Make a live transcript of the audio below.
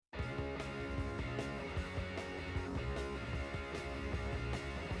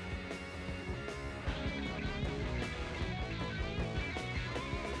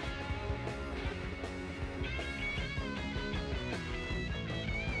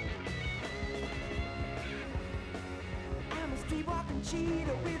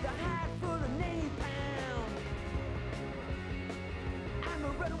cheetah with a hat full of napalm. I'm a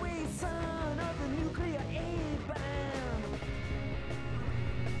runaway son of the nuclear aid bomb.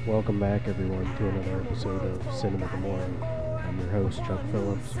 Welcome back, everyone, to another episode of Cinema the Morning. I'm your host, Chuck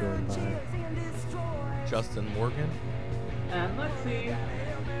Phillips, joined by Justin Morgan. And Lexi.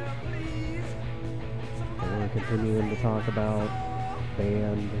 And we're continuing to talk about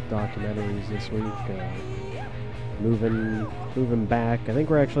band documentaries this week. Moving back, I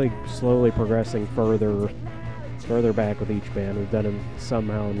think we're actually slowly progressing further back with each band. We've done them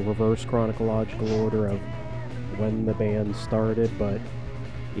somehow in reverse chronological order of when the band started, but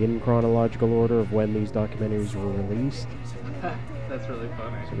in chronological order of when these documentaries were released. That's really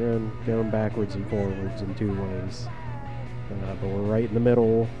funny. So we're going backwards and forwards in two ways. But we're right in the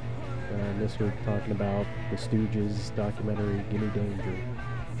middle. This week talking about the Stooges documentary Gimme Danger,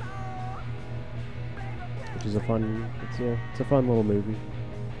 which is a fun little movie.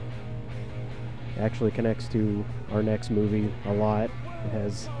 It actually connects to our next movie a lot. It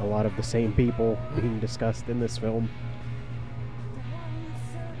has a lot of the same people being discussed in this film.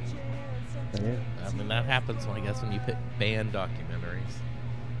 Yeah. I mean, that happens, I guess, when you pick band documentaries.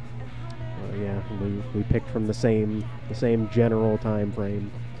 Yeah, we picked from the same general time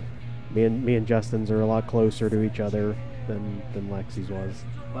frame. Me and Justin's are a lot closer to each other than Lexi's was.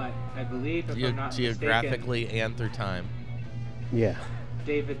 But I believe, if I'm not geographically mistaken, and through time. Yeah.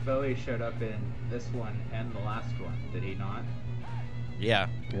 David Bowie showed up in this one and the last one, did he not? Yeah.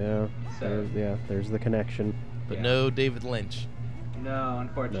 Yeah. So, there's the connection. But yeah. no David Lynch. No,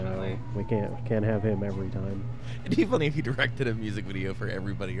 unfortunately. No, we can't have him every time. It'd be funny if he directed a music video for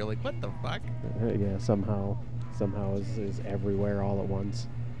everybody. You're like, what the fuck? Yeah, somehow is everywhere all at once.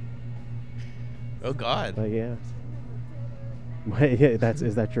 Oh God. But yeah.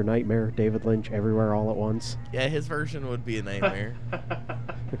 Is that your nightmare? David Lynch everywhere all at once? Yeah, his version would be a nightmare.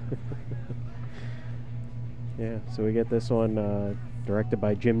 Yeah, so we get this one directed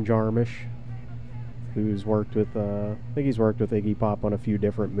by Jim Jarmusch, who's worked with, I think he's worked with Iggy Pop on a few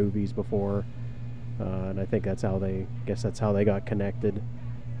different movies before, and I think that's how they got connected,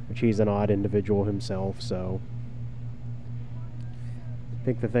 which he's an odd individual himself, so I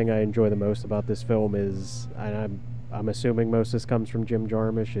think the thing I enjoy the most about this film is, and I'm assuming most of this comes from Jim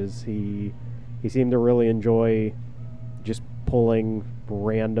Jarmusch, is he seemed to really enjoy just pulling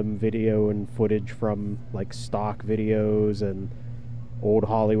random video and footage from like stock videos and old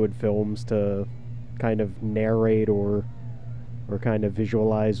Hollywood films to kind of narrate or kind of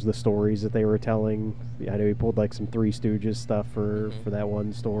visualize the stories that they were telling. I know he pulled like some Three Stooges stuff for that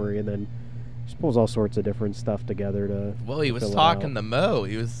one story, and then just pulls all sorts of different stuff together to. Well, he was fill it talking out. to Mo.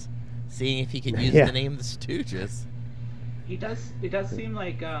 He was seeing if he could use Yeah. the name the Stooges. It does seem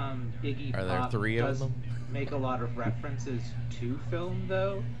like Iggy Are there Pop three of does them? make a lot of references to film,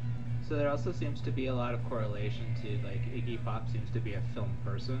 though. So there also seems to be a lot of correlation to, like, Iggy Pop seems to be a film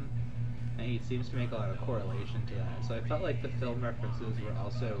person, and he seems to make a lot of correlation to that. So I felt like the film references were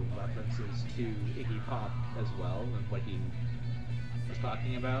also references to Iggy Pop as well, and what he was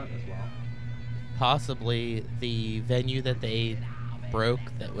talking about as well. Possibly the venue that they broke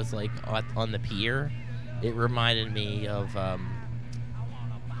that was like on the pier. It reminded me of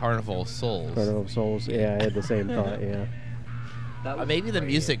Carnival of Souls. Carnival of Souls. Yeah, I had the same thought. Yeah. That was Maybe the great.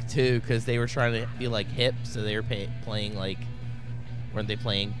 music too, because they were trying to be like hip, so they were playing like, weren't they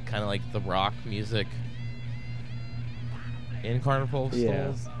playing kind of like the rock music in Carnival of Yeah.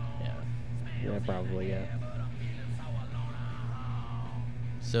 Souls? Yeah, probably. Yeah.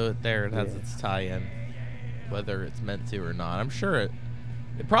 So there it has Yeah. its tie-in, whether it's meant to or not. I'm sure it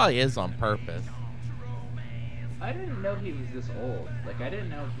probably is on purpose. I didn't know he was this old. Like, I didn't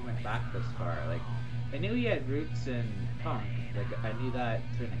know he went back this far. Like, I knew he had roots in punk. Like, I knew that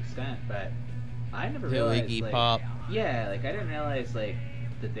to an extent, but I never Who, realized, Iggy like, Pop? Yeah, like, I didn't realize, like,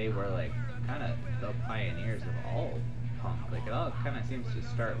 that they were, like, kind of the pioneers of all punk. Like, it all kind of seems to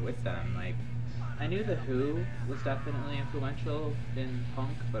start with them. Like, I knew The Who was definitely influential in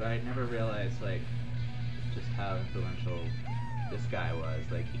punk, but I never realized, like, just how influential this guy was.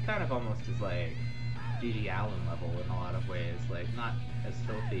 Like, he kind of almost is, like, G.G. Allen level in a lot of ways. Like, not as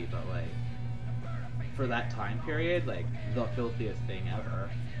filthy, but, like, for that time period, like, the filthiest thing ever.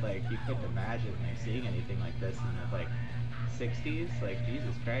 Like, you couldn't imagine, like, seeing anything like this in the, like, 60s. Like,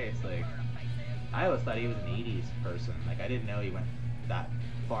 Jesus Christ, like, I always thought he was an 80s person. Like, I didn't know he went that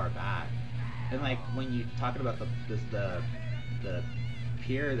far back. And, like, when you talking about the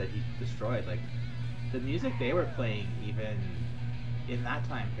pier that he destroyed, like, the music they were playing even in that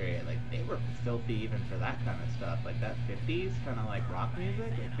time period, like, they were filthy even for that kind of stuff. Like, that 50s kind of, like, rock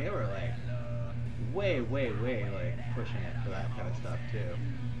music, like, they were, like, way like pushing it for that kind of stuff too.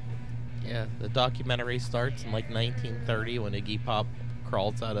 Yeah, the documentary starts in like 1930 when Iggy Pop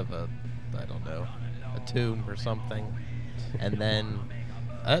crawls out of a tomb or something, and then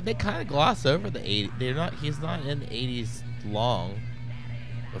they kind of gloss over the 80s. He's not in the 80s long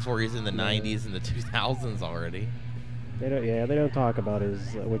before he's in the 90s and the 2000s already. They don't talk about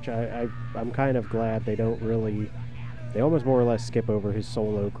his, which I'm kind of glad they don't really. They almost more or less skip over his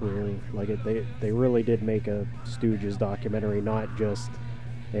solo career. Like they really did make a Stooges documentary, not just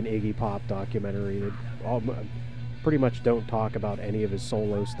an Iggy Pop documentary. They pretty much don't talk about any of his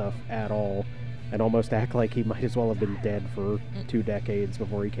solo stuff at all, and almost act like he might as well have been dead for 2 decades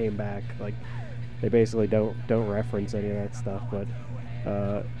before he came back. Like they basically don't reference any of that stuff. But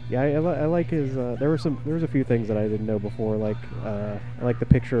I like his. There was a few things that I didn't know before. Like I like the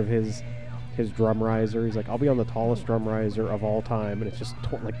picture of his drum riser. He's like, I'll be on the tallest drum riser of all time, and it's just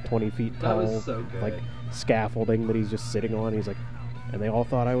like 20 feet tall. That was so good. Like scaffolding that he's just sitting on. He's like, and they all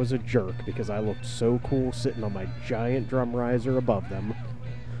thought I was a jerk because I looked so cool sitting on my giant drum riser above them.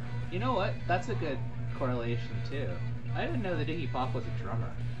 You know what? That's a good correlation too. I didn't know that Iggy Pop was a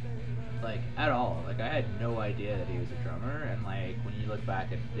drummer, like at all. Like I had no idea that he was a drummer. And like when you look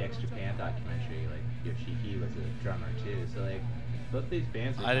back at the X Japan documentary, like Yoshiki was a drummer too. So like both these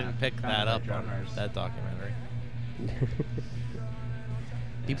bands. I didn't pick that up on that documentary.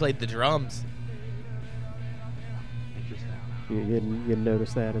 He played the drums. Interesting. You didn't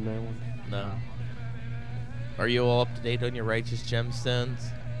notice that in that one? No. Are you all up to date on your righteous gemstones?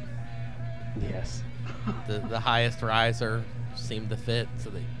 Yes. The highest riser seemed to fit,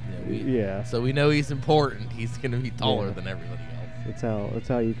 so yeah. So we know he's important. He's going to be taller than everybody else. That's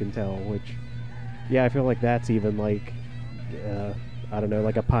how you can tell. Which, yeah, I feel like that's even like, I don't know,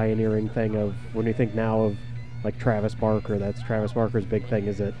 like a pioneering thing of when you think now of like Travis Barker. That's Travis Barker's big thing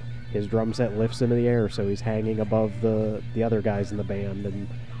is that his drum set lifts into the air, so he's hanging above the other guys in the band, and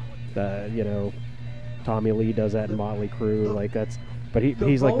Tommy Lee does that in Motley Crue. Like that's. But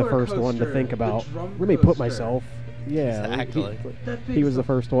he's like the first one to think about, let me put myself, Exactly. He was the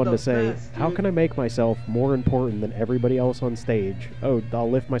first one to say, how can I make myself more important than everybody else on stage? Oh,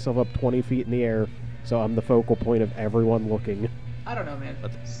 I'll lift myself up 20 feet in the air so I'm the focal point of everyone looking. I don't know, man.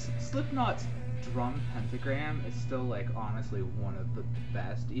 Slipknot's drum pentagram is still like honestly one of the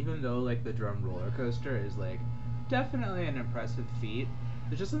best, even though like the drum roller coaster is like definitely an impressive feat.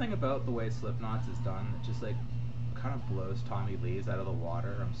 There's just something about the way Slipknot's is done that just like kind of blows Tommy Lee's out of the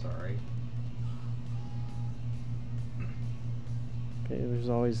water. I'm sorry. Okay, there's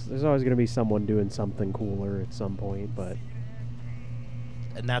always going to be someone doing something cooler at some point, but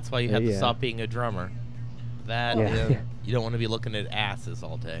and that's why you have to stop being a drummer. That you don't want to be looking at asses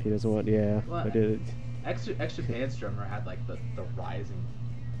all day. He doesn't want. Yeah, well, I did it. Extra Pants drummer had like the rising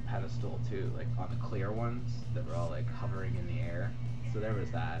pedestal too, like on the clear ones that were all like hovering in the air. So there was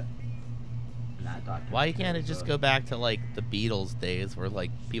that. Why can't it just go back to like the Beatles days where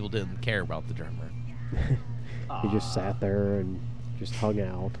like people didn't care about the drummer? He just sat there and just hung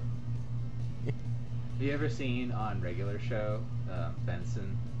out. Have you ever seen on Regular Show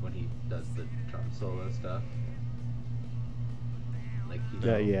Benson when he does the drum solo stuff? Like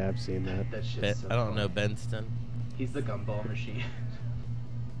yeah, I've seen that. That shit's so I don't fun. know Benston. He's the gumball machine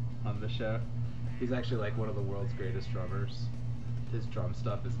on the show. He's actually like one of the world's greatest drummers. His drum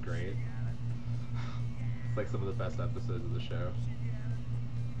stuff is great. It's like some of the best episodes of the show.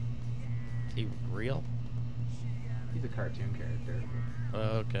 Is he real? He's a cartoon character.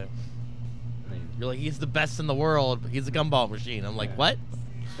 Oh, okay. I mean, You're like, he's the best in the world, but he's a gumball machine. I'm like, Yeah. what?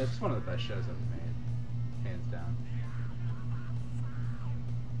 that's one of the best shows ever made, hands down.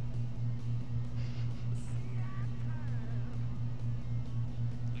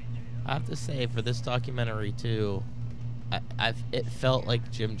 I have to say, for this documentary too, it felt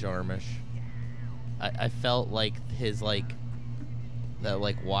like Jim Jarmusch. I felt like his like that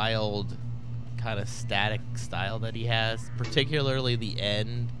like wild kind of static style that he has, particularly the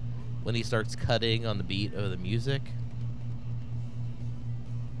end when he starts cutting on the beat of the music.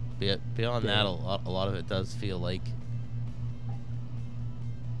 Beyond that, a lot of it does feel like,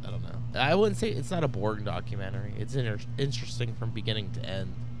 I don't know. I wouldn't say it's not a boring documentary. It's interesting from beginning to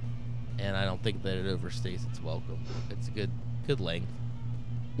end, and I don't think that it overstays its welcome. It's a good length.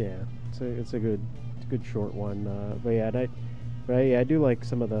 Yeah, it's a good short one. I do like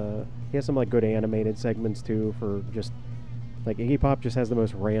some of the. He has some like good animated segments too. For just like Iggy Pop just has the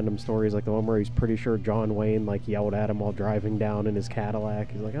most random stories, like the one where he's pretty sure John Wayne like yelled at him while driving down in his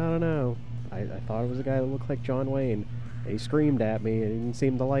Cadillac. He's like, I don't know. I thought it was a guy that looked like John Wayne. And he screamed at me and he didn't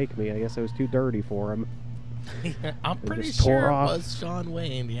seem to like me. I guess I was too dirty for him. I'm pretty just tore sure it off. was Sean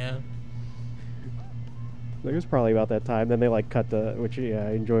Wayne, yeah. It was probably about that time. Then they like cut the, which yeah,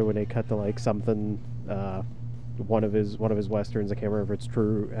 I enjoy when they cut to like something, one of his westerns. I can't remember if it's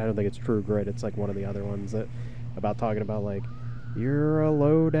True. I don't think it's True Grit. It's like one of the other ones that about talking about like you're a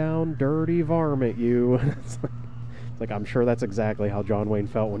low down dirty varmint. You. It's like I'm sure that's exactly how John Wayne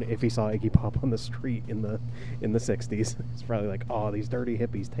felt when if he saw Iggy Pop on the street in the '60s. He's probably like, oh, these dirty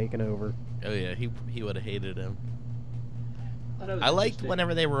hippies taking over. Oh yeah, he would have hated him. Thought it was I liked interesting.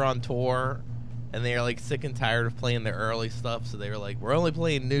 whenever they were on tour, and they were like sick and tired of playing their early stuff, so they were like, "We're only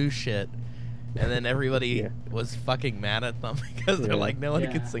playing new shit," and then everybody Yeah. was fucking mad at them because they're Yeah. like, "No one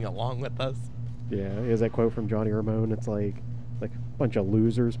Yeah. can sing along with us." Yeah, is that quote from Johnny Ramone? It's like a bunch of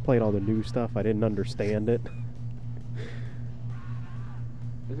losers played all the new stuff. I didn't understand it.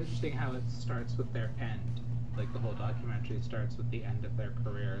 It's interesting how it starts with their end. Like the whole documentary starts with the end of their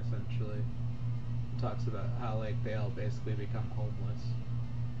career, essentially. It talks about how like they all basically become homeless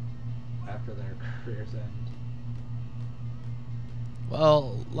after their careers end.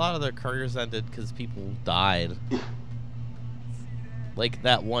 Well, a lot of their careers ended because people died. Like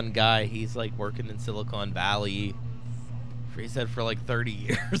that one guy, he's like working in Silicon Valley. He said for like 30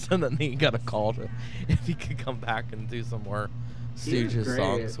 years, and then he got a call to if he could come back and do some more He was Stooges great.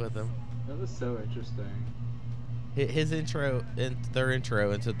 songs with him. That was so interesting. His intro, their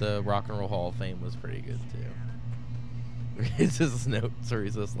intro into the Rock and Roll Hall of Fame was pretty good too. It's his notes where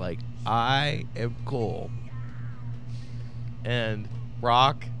he's just like, "I am cool," and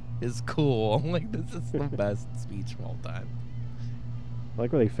rock is cool. I'm like, this is the best speech of all time. I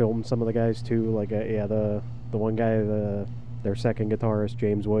like where they filmed some of the guys too. Like yeah, the one guy, their second guitarist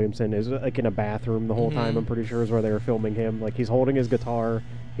James Williamson is like in a bathroom the whole time. Mhm. I'm pretty sure is where they were filming him. Like he's holding his guitar,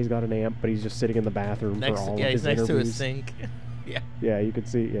 he's got an amp, but he's just sitting in the bathroom for all of He's his next to a interviews. sink. Yeah. Yeah, you could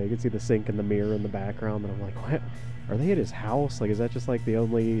see the sink and the mirror in the background, and I'm like, what? Are they at his house? Like, is that just like the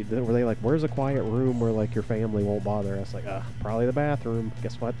only? Were they like, where's a quiet room where like your family won't bother us? Like, probably the bathroom.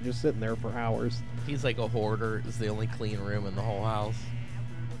 Guess what? They're just sitting there for hours. He's like a hoarder. It's the only clean room in the whole house.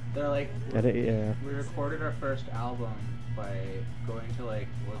 They're like, And yeah, we recorded our first album by going to like,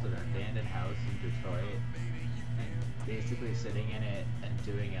 what was it, an abandoned house in Detroit, and basically sitting in it and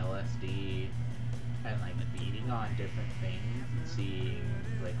doing LSD and like beating on different things and seeing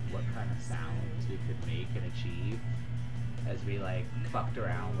like what kind of sounds we could make and achieve as we like fucked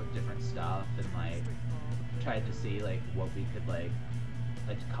around with different stuff and like tried to see like what we could like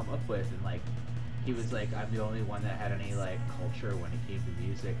come up with. And like he was like, I'm the only one that had any like culture when it came to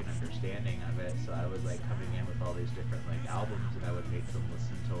music and understanding of it, so I was like coming in with all these different like albums, and I would make them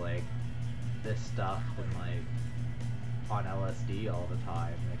listen to like this stuff and like on LSD all the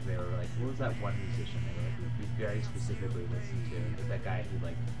time. Like they were like, what was that one musician they were like, we very specifically listened to? It was that guy who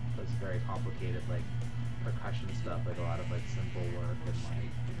like was very complicated like percussion stuff, like a lot of like cymbal work and like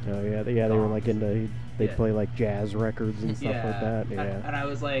oh yeah, they were like into. They'd Yeah. play like jazz records and stuff like that. And- Yeah. And I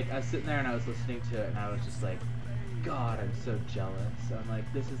was like, I was sitting there and I was listening to it, and I was just like, God, I'm so jealous. I'm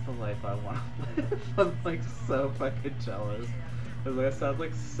like, this is the life I want to live. I'm like so fucking jealous. I was like, that sounds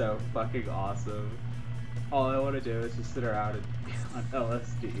like so fucking awesome. All I want to do is just sit around and be on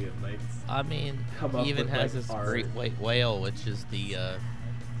LSD and like. I mean, Come up he even with, has like, this art. great white whale, which is the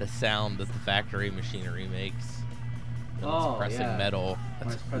sound that the factory machinery makes when Oh, it's pressing yeah. metal.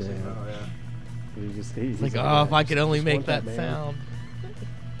 When it's pressing Yeah. metal, yeah. He's Like, like, oh, if I could just only make want that man." sound.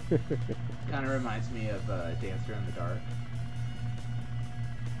 Kind of reminds me of Dancer in the Dark,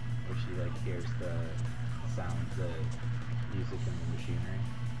 where she like hears the sounds, the music and the machinery.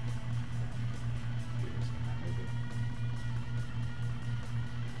 You've ever seen that movie?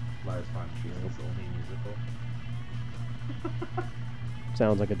 Lars von Trier's only musical.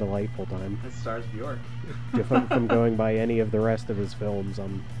 Sounds like a delightful time. It stars Bjork. If I'm from going by any of the rest of his films,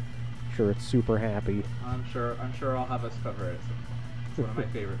 I'm sure it's super happy. I'm sure I'll have us cover it at some point. It's one of my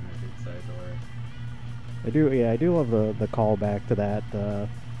favorite movies, so I adore it. I do love the callback to that.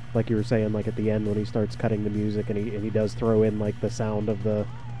 Like you were saying, like at the end when he starts cutting the music and he does throw in like the sound of the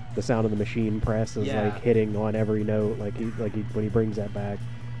machine press is Yeah. like hitting on every note. Like he when he brings that back.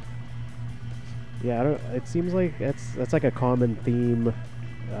 Yeah, I don't. It seems like that's like a common theme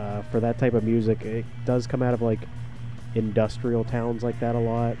for that type of music. It does come out of like industrial towns like that a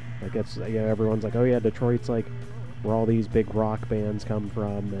lot. Like it's everyone's like, oh yeah, Detroit's like where all these big rock bands come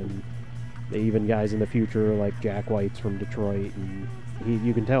from, and even guys in the future like Jack White's from Detroit, and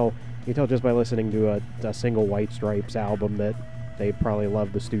you can tell just by listening to a single White Stripes album that they probably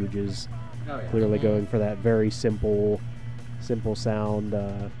love the Stooges. Oh yeah. Clearly Mhm. going for that very simple sound.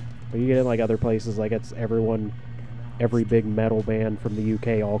 But you get in like other places, like every big metal band from the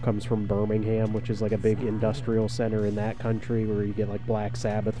UK all comes from Birmingham, which is like a big industrial center in that country where you get like Black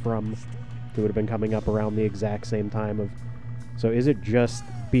Sabbath from. who would have been coming up around the exact same time of. So is it just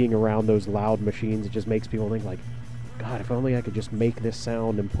being around those loud machines? It just makes people think like, God, if only I could just make this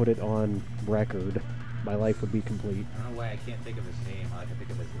sound and put it on record, my life would be complete. I don't know why I can't think of his name. All I can think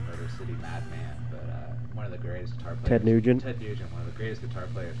of is the Motor City Madman, but one of the greatest guitar players. Ted Nugent? Ted Nugent, one of the greatest guitar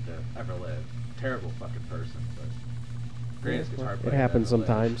players to ever live. Terrible fucking person, but greatest guitar player. It happens to ever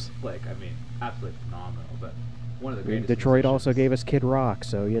sometimes. live. Like, I mean, absolutely phenomenal, but one of the I mean, greatest. Detroit also musicians. gave us Kid Rock,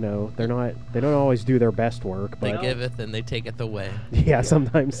 so they don't always do their best work, They but giveth and they taketh away. yeah,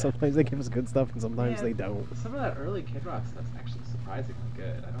 sometimes they give us good stuff and sometimes Man, they don't. Some of that early Kid Rock stuff's actually surprisingly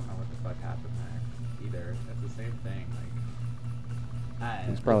good. I don't know what the fuck happened there either. That's the same thing. Like,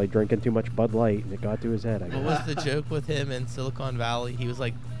 He's probably drinking too much Bud Light and it got to his head, I What guess. was the joke with him in Silicon Valley? He was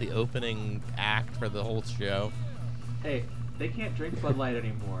like the opening act for the whole show. Hey, they can't drink Bud Light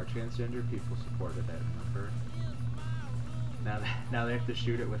anymore. Transgender people supported it, remember? Now they have to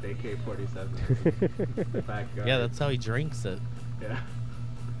shoot it with AK-47s. The backyard. Yeah, that's how he drinks it. Yeah.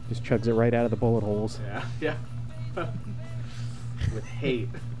 Just chugs it right out of the bullet holes. Yeah. With hate.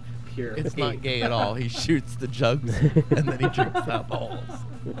 Pure It's hate. not gay at all. He shoots the jugs and then he drinks out the holes.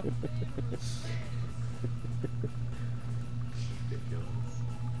 Ridiculous.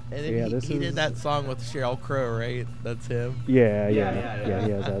 And then Yeah, he this did is- that song with Sheryl Crow, right? That's him. Yeah, Yeah.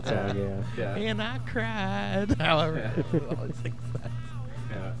 he has that song, yeah. Yeah. And I cried. However, Yeah. he always sings that.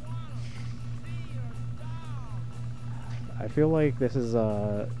 Yeah. I feel like this is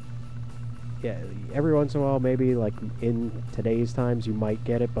yeah, every once in a while maybe like in today's times you might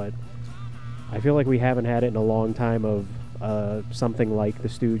get it, but I feel like we haven't had it in a long time of something like the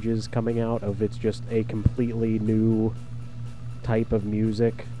Stooges coming out of it's just a completely new type of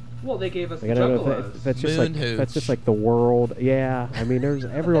music. Well, they gave us Like, the I don't know Juggalos. if that's just Moon like if that's just Hooch. like the world. Yeah, I mean there's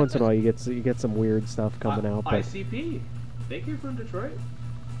every once in a while you get some weird stuff coming out, but ICP. They came from Detroit.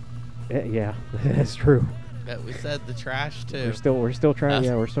 yeah, that's true. But we said the trash too. We're still trying.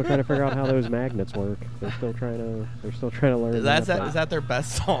 Yeah, we're still trying to figure out how those magnets work. They're still trying to learn. Is that, is that their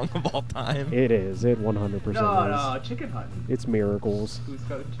best song of all time? It is. It 100% is. No, chicken hunting. It's miracles. Who's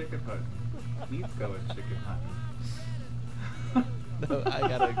going chicken hunting? Please go and chicken hunting. No, I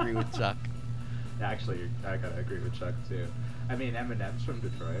gotta agree with Chuck. Actually, I gotta agree with Chuck too. I mean, Eminem's from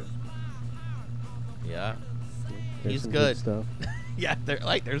Detroit. Yeah, There's he's some good. stuff. Yeah,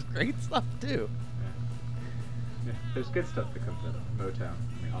 there's great stuff too. Yeah, there's good stuff that comes out of Motown.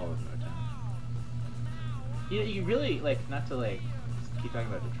 I mean, all of Motown. You really not to keep talking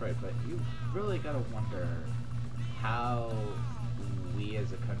about Detroit, but you really gotta wonder how we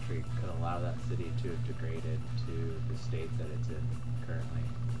as a country could allow that city to have degraded to the state that it's in currently.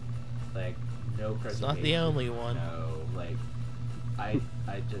 Like, no preservation. It's not the only one. No, I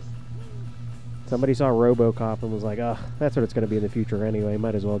just. Somebody saw RoboCop and was like, "Oh, that's what it's going to be in the future anyway.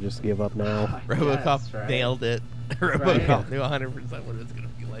 Might as well just give up now." RoboCop Yes, right. nailed it. RoboCop knew 100% what it's gonna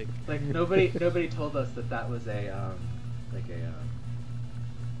be like. Like nobody told us that was a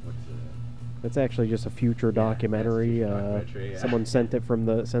what's it? It's actually just a future Yeah, documentary. that's a future documentary, yeah. Someone sent it from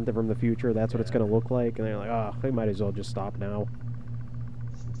the future. That's what it's Yeah. going to look like, and they're like, "Oh, we might as well just stop now."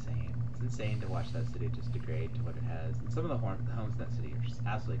 It's insane. It's insane to watch that city just degrade to what it has. And some of the homes in that city are just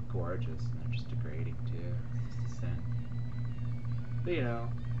absolutely gorgeous, and they're just degrading too. It's just a sin. But let's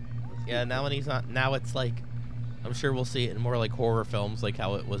Yeah, keep now when he's not, now it's like, I'm sure we'll see it in more like horror films, like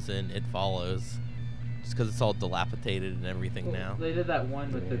how it was in It Follows, just because it's all dilapidated and everything Well, now. They did that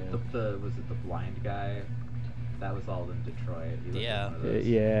one with Yeah. the was it the blind guy? That was all in Detroit. He lived in Yeah. one of those.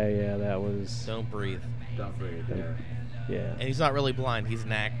 Yeah, that was. Don't breathe. Don't breathe. Don't- Yeah. Yeah. And he's not really blind; he's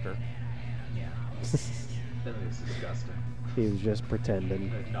an actor. Yeah. That movie's disgusting. He was just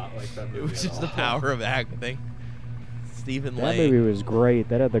pretending. I did not like that movie. It was at just the all. power of acting. Stephen That Lang. movie was great.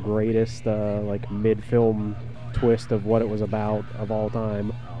 That had the greatest mid-film twist of what it was about of all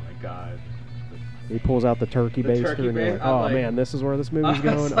time. Oh my god. He pulls out the turkey The baster, turkey and you're bas- like, I'm "Oh like- man, this is where this I movie's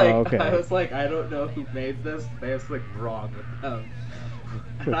was going." like, Oh, okay. I was like, I don't know who made this. There's something wrong with them.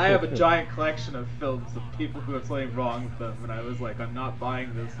 And I have a giant collection of films of people who have something wrong with them, and I was like, I'm not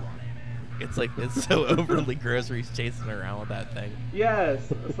buying this one. It's like it's so overly gross where he's chasing around with that thing. Yes,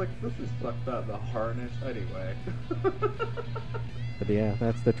 it's like this is fucked up. The harness, anyway. But yeah,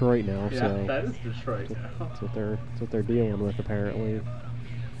 that's Detroit now. Yeah, so that is Detroit now. that's what they're dealing with apparently.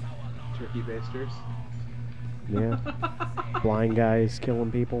 Turkey basters. Yeah, blind guys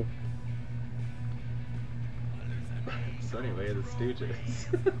killing people. So anyway, the Stooges.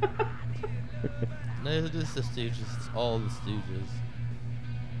 No, it's just the Stooges. It's all the Stooges.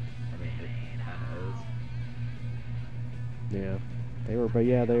 I mean, it kind of is. Yeah, they were. But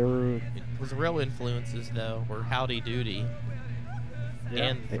yeah, they were. It was real influences though, were Howdy Doody. Yeah.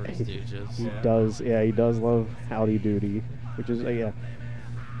 And the Three Stooges. He Yeah. does. Yeah, he does love Howdy Doody, which is yeah.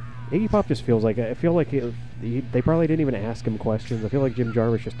 Iggy Pop just feels like I feel like they probably didn't even ask him questions. I feel like Jim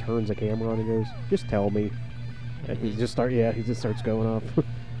Jarmusch just turns the camera on and goes, "Just tell me." And he just starts going off.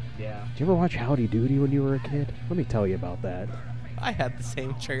 Yeah. Did you ever watch Howdy Doody when you were a kid? Let me tell you about that. I had the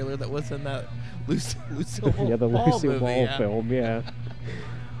same trailer that was in that Lucille Yeah, the Ball Lucille movie, Ball yeah. film. Yeah,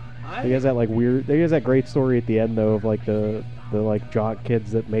 I, he has that like weird. He has that great story at the end though of like the like jock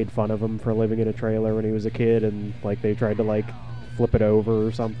kids that made fun of him for living in a trailer when he was a kid, and like they tried to like flip it over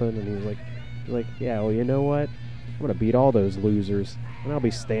or something, and he was like, yeah, well, you know what? I'm gonna beat all those losers, and I'll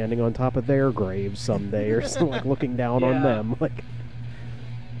be standing on top of their graves someday, or something, like looking down on Yeah. them, like.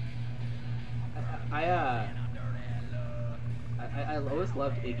 I always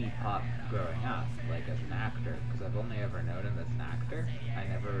loved Iggy Pop growing up, like as an actor, because I've only ever known him as an actor. I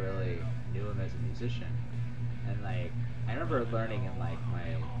never really knew him as a musician, and like I remember learning in like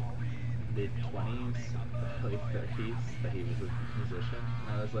my mid-20s, early 30s that he was a musician,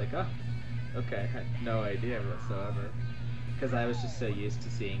 and I was like, oh, okay, I had no idea whatsoever, because I was just so used to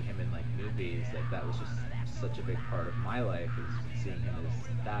seeing him in like movies, like that was just such a big part of my life, is seeing him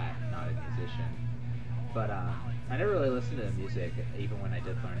as that, not a musician. But I never really listened to music, even when I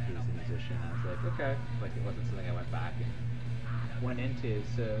did learn he was a musician. I was like, okay, like it wasn't something I went back and went into.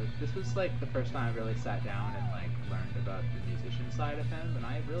 So this was like the first time I really sat down and like learned about the musician side of him, and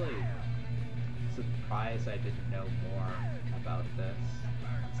I really surprised I didn't know more about this.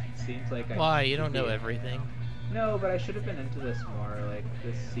 It seems like Why? You don't know everything. No, but I should have been into this more, like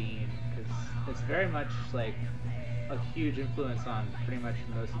this scene, because it's very much like a huge influence on pretty much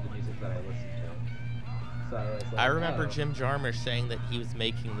most of the music that I listen to. So I was like, I remember oh. Jim Jarmusch saying that he was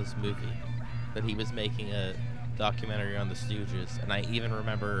making this movie, that he was making a documentary on the Stooges, and I even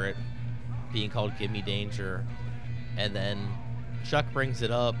remember it being called Gimme Danger, and then Chuck brings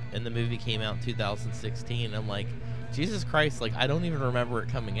it up, and the movie came out in 2016, and I'm like, Jesus Christ, like, I don't even remember it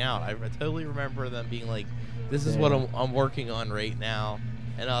coming out. I totally remember them being like, this is what I'm working on right now.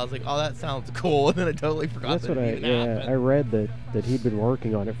 And I was like, oh, that sounds cool. And then I totally forgot That's that what it even happened. I read that he'd been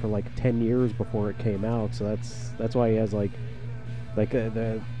working on it for like 10 years before it came out. So that's why he has like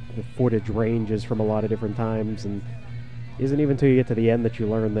the footage ranges from a lot of different times, and it isn't even until you get to the end that you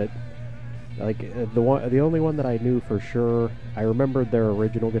learn that like the only one that I knew for sure, I remembered their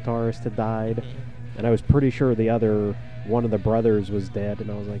original guitarist had died, Mhm. and I was pretty sure the other one of the brothers was dead,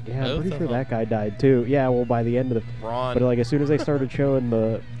 and I was like, yeah, I'm Both pretty of sure them. that guy died too. Yeah, well, by the end of the Ron. but like as soon as they started showing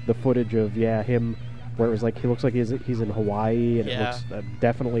the footage of him, where it was like he looks like he's in Hawaii, and Yeah. it looks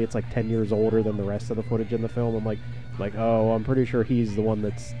definitely it's like 10 years older than the rest of the footage in the film. I'm like oh, I'm pretty sure he's the one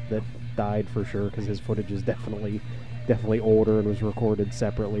that died for sure, because his footage is definitely older and was recorded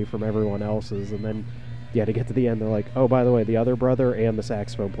separately from everyone else's. And then to get to the end, they're like, oh, by the way, the other brother and the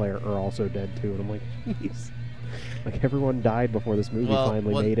saxophone player are also dead too. And I'm like, jeez. Like, everyone died before this movie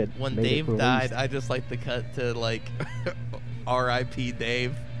finally when, made it. When made it Dave released. died, I just like the cut to like R.I.P.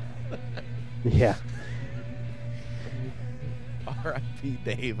 Dave. Yeah. R.I.P.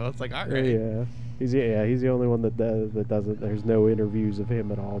 Dave. I was like, all right. Yeah. He's the only one that doesn't. There's no interviews of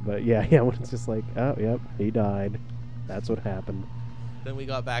him at all. But yeah, when it's just like, oh, yep, he died. That's what happened. Then we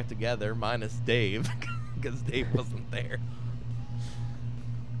got back together, minus Dave, because Dave wasn't there.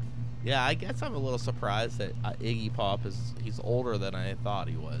 Yeah, I guess I'm a little surprised that Iggy Pop he's older than I thought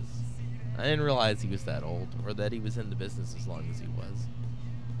he was. I didn't realize he was that old, or that he was in the business as long as he was.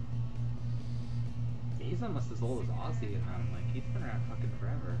 He's almost as old as Ozzy, and I'm like, he's been around fucking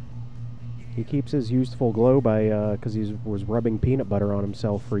forever. He keeps his youthful glow by because he was rubbing peanut butter on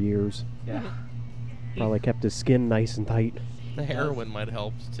himself for years. Yeah. Probably kept his skin nice and tight. The He heroin might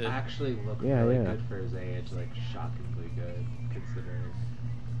help too. actually look Yeah, really yeah. good for his age, like shockingly good, considering.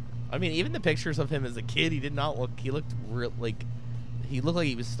 I mean, even the pictures of him as a kid, he did not look. He looked real like he looked like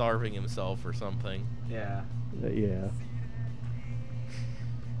he was starving himself or something. Yeah. Yeah.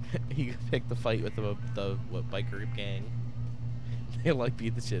 He picked the fight with the biker gang. They like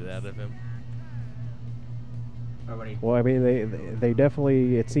beat the shit out of him. Or when he, Well, I mean, they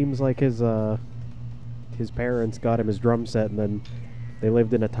definitely. It seems like his parents got him his drum set, and then they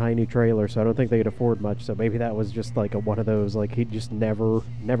lived in a tiny trailer, so I don't think they could afford much. So maybe that was just like one of those, like he just never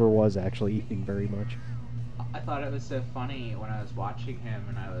was actually eating very much. I thought it was so funny when I was watching him,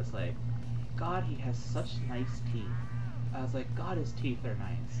 and I was like, God, he has such nice teeth. I was like, God, his teeth are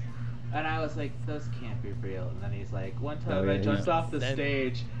nice. And I was like, those can't be real. And then he's like, one time Oh, I yeah, jumped yeah. off the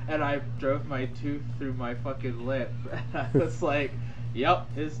stage, and I drove my tooth through my fucking lip. And I was like,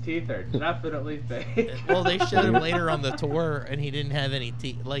 yep, his teeth are definitely fake. Well, they showed him later on the tour, and he didn't have any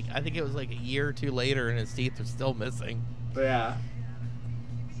teeth. Like, I think it was like a year or two later, and his teeth are still missing. But yeah.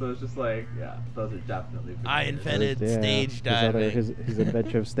 So it's just like, yeah, those are definitely. I invented stage his diving. his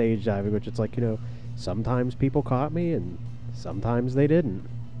invention of stage diving, which it's like, sometimes people caught me and sometimes they didn't.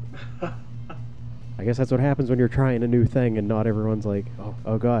 I guess that's what happens when you're trying a new thing and not everyone's like,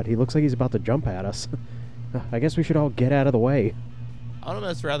 oh God, he looks like he's about to jump at us. I guess we should all get out of the way. I'd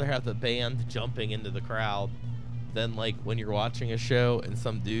almost rather have the band jumping into the crowd than like when you're watching a show and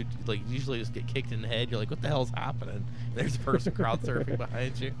some dude like usually just get kicked in the head. You're like, what the hell's happening? And there's a person crowd surfing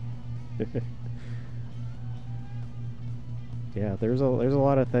behind you. Yeah, there's a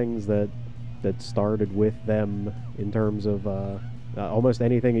lot of things that started with them in terms of almost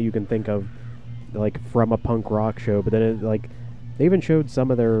anything that you can think of, like from a punk rock show. But then they even showed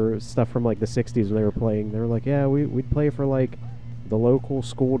some of their stuff from like the '60s when they were playing. They were like, yeah, we'd play for like the local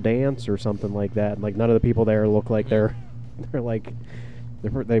school dance or something like that. And like none of the people there look like they're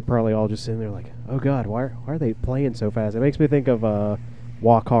they probably all just sitting there like, oh God, why are they playing so fast? It makes me think of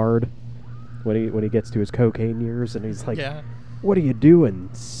Walk Hard when he gets to his cocaine years and he's like, Yeah. what are you doing,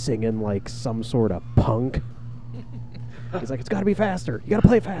 singing like some sort of punk? He's like, it's got to be faster. You got to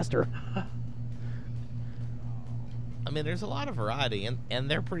play faster. I mean, there's a lot of variety,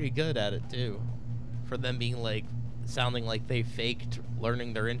 and they're pretty good at it too. For them being like sounding like they faked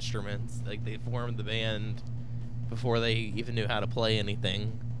learning their instruments, like they formed the band before they even knew how to play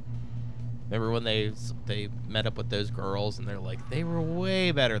anything. Remember when they met up with those girls and they're like, they were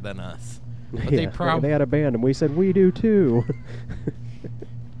way better than us, but Yeah, they they had a band and we said we do too.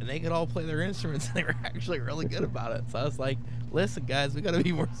 and they could all play their instruments and they were actually really good about it. So I was like, listen guys, we got to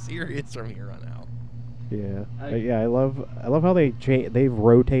be more serious from here on out. Yeah, I love how they've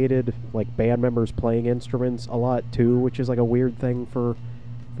rotated like band members playing instruments a lot too, which is like a weird thing for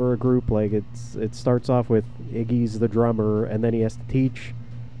a group. Like it starts off with Iggy's the drummer, and then he has to teach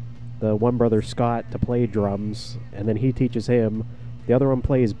the one brother Scott to play drums, and then he teaches him. The other one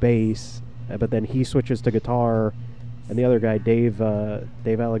plays bass, but then he switches to guitar, and the other guy Dave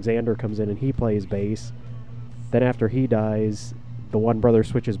Alexander comes in and he plays bass. Then after he dies, the one brother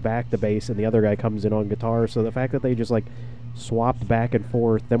switches back to bass and the other guy comes in on guitar. So the fact that they just like swapped back and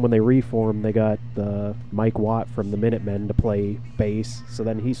forth, then when they reformed, they got Mike Watt from the Minutemen to play bass, so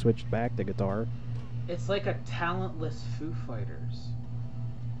then he switched back to guitar. It's like a talentless Foo Fighters.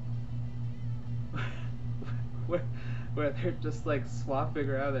 where they're just like swapping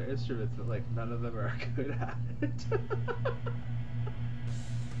around their instruments, but like none of them are good at it.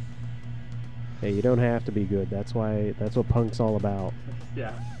 Hey, you don't have to be good. That's what punk's all about.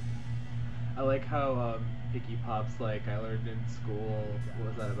 Yeah. I like how Iggy Pop's like, I learned in school, what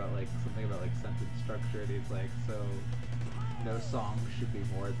was that about, like something about like sentence structure, and he's like, so no song should be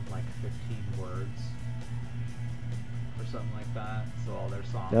more than like 15 words or something like that. So all their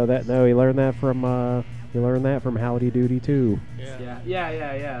songs. No, he learned that from Howdy Doody too.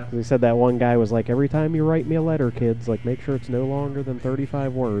 Yeah. He said that one guy was like, every time you write me a letter, kids, like make sure it's no longer than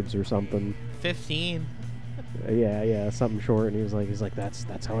 35 words or something. 15. Yeah, something short, and he's like,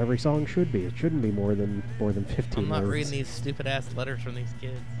 that's how every song should be. It shouldn't be more than 15 I'm not words. reading these stupid ass letters from these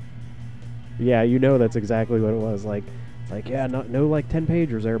kids. Yeah, that's exactly what it was. Like yeah, no like 10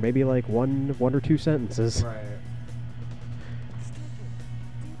 pagers there, maybe like one or two sentences. Right.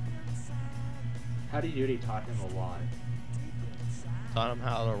 Howdy Doody taught him a lot. Taught him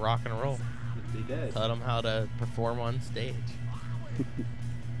how to rock and roll. He did. Taught him how to perform on stage.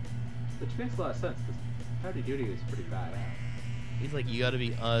 Which makes a lot of sense, because Howdy Doody was pretty badass. He's like, you gotta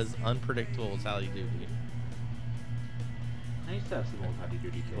be as unpredictable as Howdy Doody. I used to have some old Howdy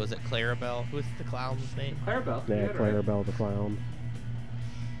Doody kids. Was it Clarabelle? Who's the clown's name? Clarabelle? Yeah, You got it right. Clarabelle the Clown.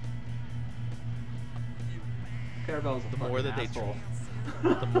 Clarabelle's a The more fucking that they asshole.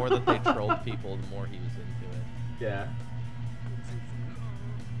 The more that they trolled people, the more he was into it. Yeah.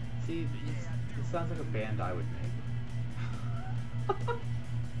 See, this sounds like a band I would make.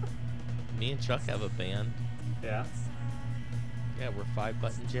 Me and Chuck have a band. Yeah. Yeah, we're 5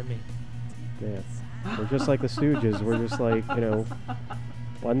 Button Jimmy. Yeah. We're just like the Stooges. We're just like,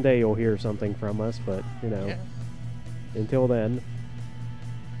 one day you'll hear something from us, but, Yeah. until then.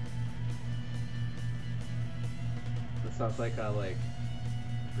 This sounds like a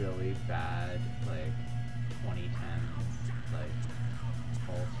really bad 2010s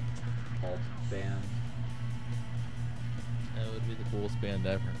alt band. That would be the coolest band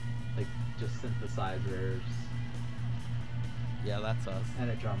ever. Just synthesizers Yeah, that's us.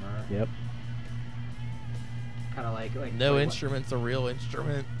 and a drummer. Yep. Kind of like No 21 instrument's a real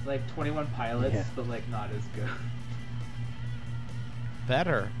instrument. Like 21 Pilots, Yeah. but not as good.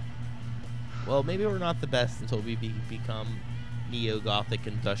 Better. Well, maybe we're not the best until we become neo-gothic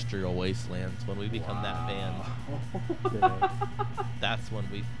industrial wastelands. When we become that band, Yeah. that's when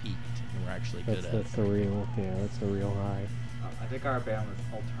we've peaked and we're actually good at That's it. the real, that's the real high. I think our band was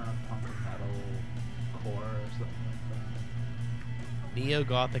alternative punk metal core or something like that.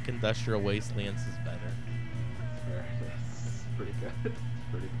 Neo-gothic industrial wastelands is better. It's pretty good. It's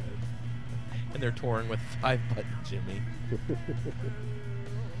pretty good. And they're touring with 5-Button Jimmy,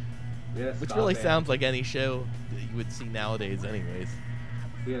 We had a which ska really band. sounds like any show that you would see nowadays anyways.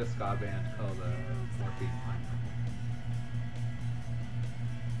 We had a ska band called Morphine Pineapple.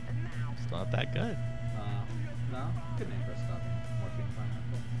 It's not that good. No, good name for a ska band. Morphine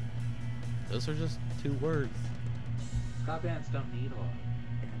Pineapple. Those are just 2 words. Ska bands don't need a lot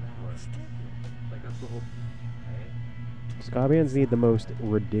of words. Like that's the whole. Right? Ska bands need the most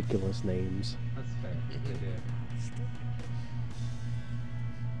ridiculous names. That's fair. They do.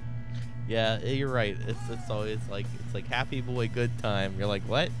 Yeah, you're right. It's always like Happy Boy Good Time. You're like,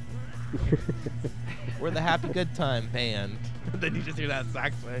 what? We're the Happy Good Time band. Then you just hear that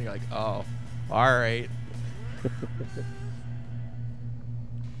saxophone and you're like, oh, all right.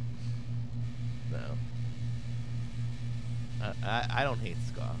 No. I don't hate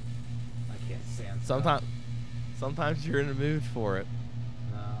ska. I can't stand. Sometimes you're in the mood for it.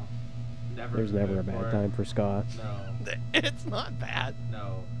 No. Never. There's in the never a mood for bad it. time for ska. No. It's not bad.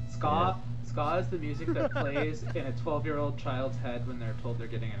 No. Ska is the music that plays in a 12-year-old child's head when they're told they're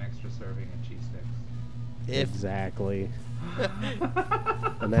getting an extra serving of cheese sticks. Exactly.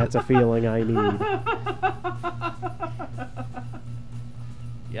 And that's a feeling I need.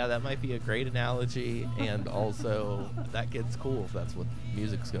 Yeah, that might be a great analogy, and also that gets cool if that's what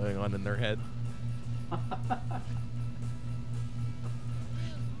music's going on in their head.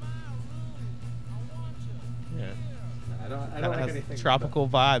 Yeah, I don't kind like of has anything. tropical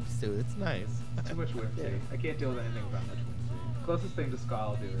vibes to it. It's nice. It's too much whimsy. Yeah. I can't deal with anything without much whimsy. Closest thing to ska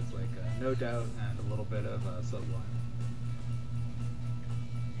I'll do is like No Doubt and a little bit of Sublime.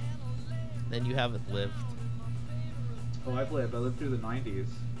 Then you haven't lived. Oh, I lived through the 90s.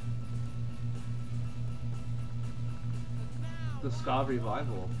 The ska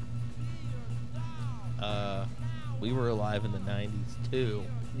revival. We were alive in the 90s too.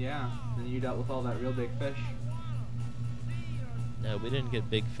 Yeah. Then you dealt with all that Real Big Fish. No, we didn't get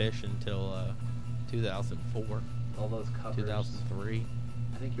Big Fish until 2004, All those covers. 2003.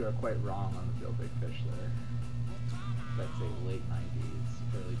 I think you are quite wrong on the Real Big Fish there. I'd say late 90s,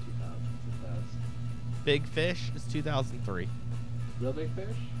 early 2000s at best. Big Fish is 2003. Real Big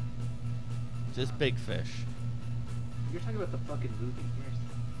Fish? Just Big Fish. You're talking about the fucking movie.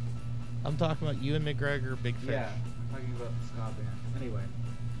 I'm talking about Ewan McGregor, Big Fish. Yeah, I'm talking about the ska band. Anyway.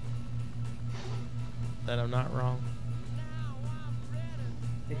 That I'm not wrong.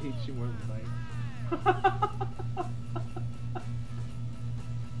 I hate you more than Mike.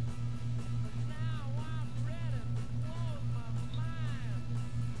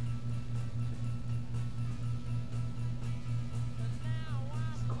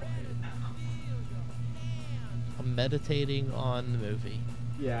 It's quiet now. I'm meditating on the movie.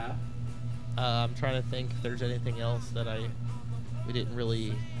 Yeah. I'm trying to think if there's anything else that we didn't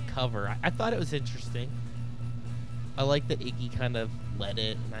really cover. I thought it was interesting. I like that Iggy kind of led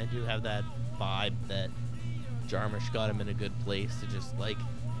it, and I do have that vibe that Jarmusch got him in a good place to just like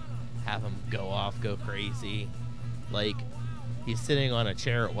have him go off, go crazy. Like he's sitting on a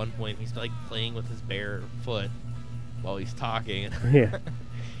chair at one point. He's like playing with his bare foot while he's talking. Yeah.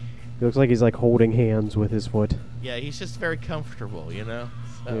 He looks like he's like holding hands with his foot. Yeah, he's just very comfortable, you know.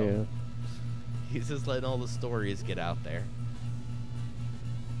 So Yeah. he's just letting all the stories get out there.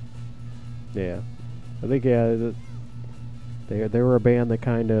 Yeah. I think they were a band that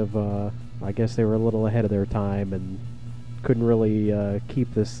kind of I guess they were a little ahead of their time and couldn't really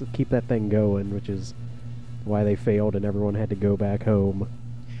keep that thing going, which is why they failed and everyone had to go back home.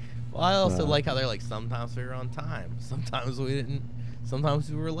 Well, I also like how they're like, sometimes we were on time, sometimes we didn't,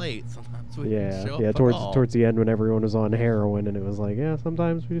 sometimes we were late, sometimes we didn't show up at all. Towards the end when everyone was on heroin and it was like, yeah,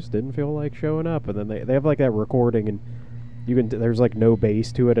 sometimes we just didn't feel like showing up, and then they have like that recording and there's like no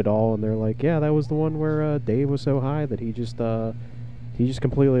bass to it at all, and they're like, yeah, that was the one where Dave was so high that he just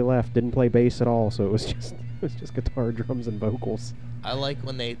completely left, didn't play bass at all, so it was just guitar, drums, and vocals. I like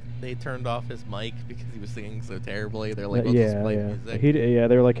when they turned off his mic because he was singing so terribly. They're like, we'll just play music.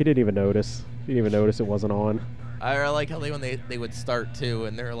 They were like, he didn't even notice. He didn't even notice it wasn't on. I like how when they would start too,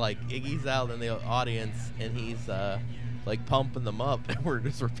 and they're like, Iggy's out in the audience, and he's like pumping them up, and we're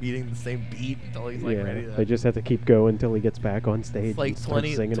just repeating the same beat until he's like ready to. They just have to keep going until he gets back on stage. It's like and starts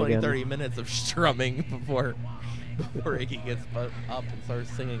 20, singing again. 30 minutes of strumming before Iggy gets up and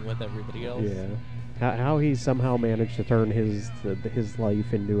starts singing with everybody else. Yeah. How he somehow managed to turn his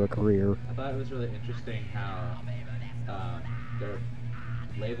life into a career. I thought it was really interesting how their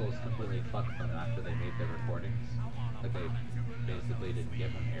labels completely fucked them after they made their recordings. Like they basically didn't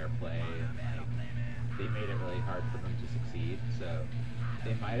give them airplay, and like, they made it really hard for them to succeed. So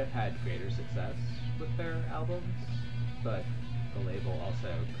they might have had greater success with their albums, but the label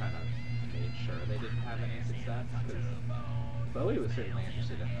also kind of made sure they didn't have any success because Bowie was certainly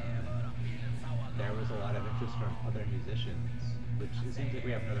interested in them. There was a lot of interest from other musicians, which it seems like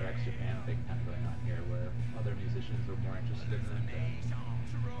we have another extra fan thing kind of going on here, where other musicians were more interested in them.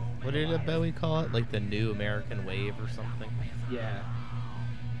 What did Bowie call it? Like the new American wave or something? Yeah,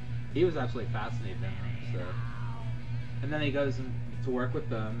 he was absolutely fascinated in them. So, and then he goes to work with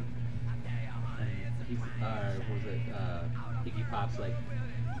them, and he's Iggy Pop's like,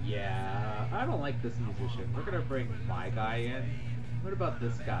 yeah, I don't like this musician. We're gonna bring my guy in. What about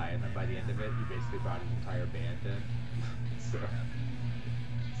this guy? And then by the end of it, he basically brought his entire band in.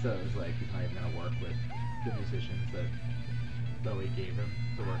 so it was like he's not even gonna work with the musicians that Bowie gave him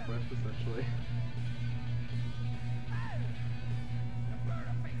to work with, essentially.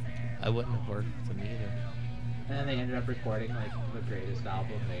 I wouldn't have worked with them either. And then they ended up recording like the greatest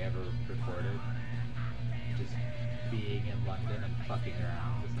album they ever recorded, just being in London and fucking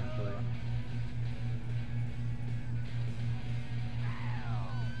around, essentially.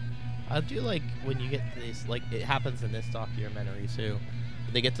 I do like when you get to this, like it happens in this documentary too.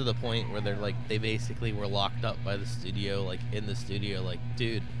 They get to the point where they're like, they basically were locked up by the studio, like in the studio, like,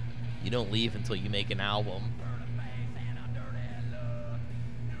 dude, you don't leave until you make an album.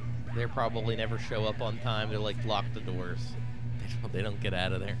 They probably never show up on time. They're like, lock the doors. They don't get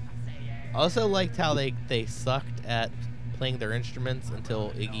out of there. I also liked how they sucked at playing their instruments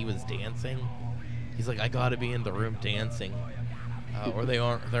until Iggy was dancing. He's like, I gotta be in the room dancing. Or they're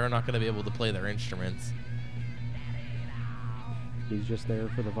not going to be able to play their instruments. He's just there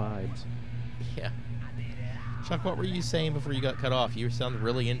for the vibes. Yeah. Chuck, what were you saying before you got cut off? You sounded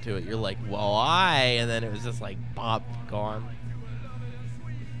really into it. You're like, why? And then it was just like, pop, gone.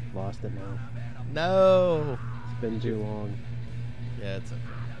 Lost it now. No! It's been too long. Yeah, it's okay.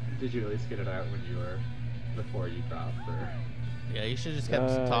 Did you at least get it out when you were, before you dropped, or? Yeah, you should just kept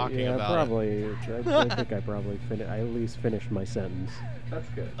talking about it. I think I probably I at least finished my sentence. That's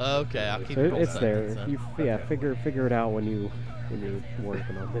good. Okay, I'll keep So it. it's there. Then. Figure it out when you're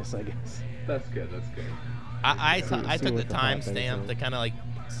working on this, I guess. That's good. That's good. I See took the what the hot things timestamp are. to kind of like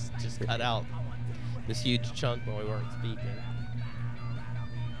just cut out this huge chunk when we weren't speaking.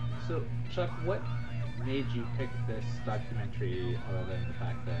 So, Chuck, what made you pick this documentary other than the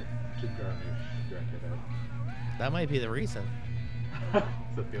fact that Jim Jarmusch directed it? That might be the reason. That's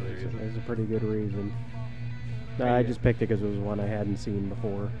the only reason. There's a pretty good reason. No, Are I you- just picked it because it was one I hadn't seen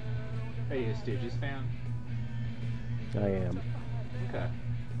before. Are you a Stooges fan? I am. Okay.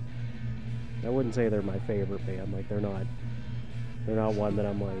 I wouldn't say they're my favorite band. Like they're not one that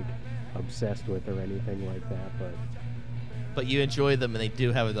I'm like obsessed with or anything like that. But you enjoy them, and they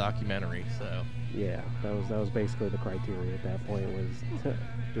do have a documentary, so. Yeah, that was basically the criteria at that point. Was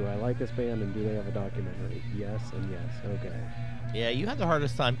do I like this band and do they have a documentary? Yes and yes. Okay. Yeah, you had the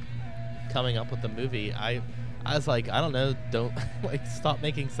hardest time coming up with the movie. I was like, I don't know, don't like stop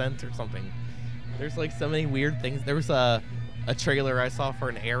making sense or something. There's like so many weird things. There was a trailer I saw for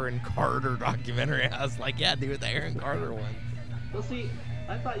an Aaron Carter documentary. I was like, yeah, dude, the Aaron Carter one. Well, see,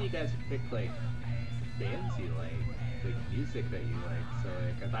 I thought you guys would pick like bands you like music that you like. So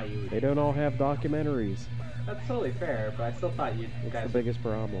like, I thought you would. They don't all have documentaries. That's totally fair, but I still thought you It's guys. the biggest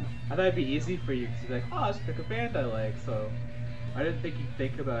problem. I thought it'd be easy for you to be like, oh, I'll just pick a band I like. So I didn't think you'd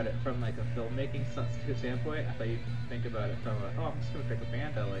think about it from like a filmmaking standpoint. I thought you'd think about it from a, oh, I'm just gonna pick a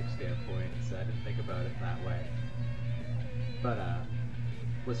band I like standpoint. So I didn't think about it that way. But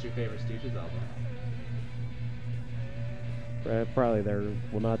what's your favorite Stooges album? Probably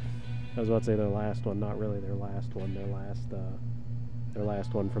not. I was about to say their last one. Not really their last one. Their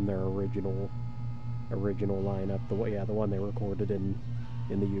last one from their original lineup. The one they recorded in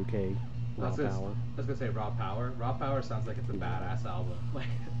the UK. Raw Power. I was gonna say Raw Power. Raw Power sounds like it's a badass album, like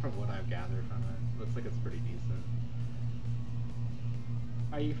from what I've gathered from it. Looks like it's pretty decent.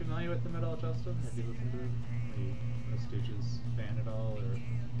 Are you familiar with the metal, Justin? Have you listened to it? Are you a Stooges fan at all, or?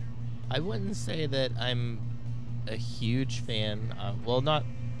 I wouldn't say that I'm a huge fan. Well, not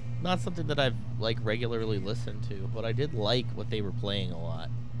something that I've like regularly listened to, but I did like what they were playing a lot.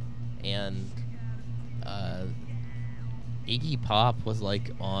 And Iggy Pop was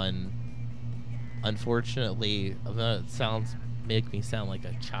like on. Unfortunately, it make me sound like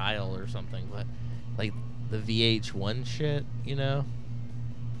a child or something, but like the VH1 shit, you know?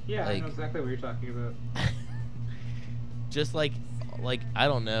 Yeah, I Like- know exactly what you're talking about. Just like I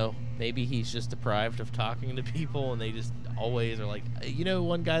don't know, maybe he's just deprived of talking to people, and they just always are like, you know,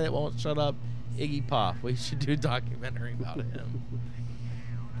 one guy that won't shut up, Iggy Pop. We should do a documentary about him.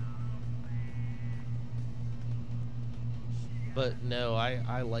 But no,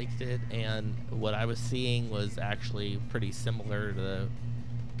 I liked it, and what I was seeing was actually pretty similar to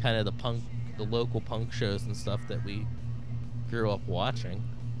kind of the local punk shows and stuff that we grew up watching.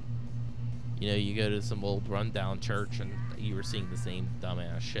 You know, you go to some old rundown church and you were seeing the same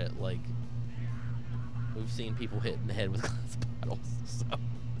dumbass shit. Like, we've seen people hit in the head with glass bottles, so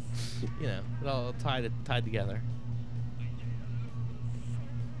you know, it all tied together.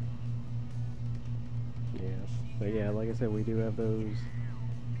 Yeah. But yeah, like I said, we do have those.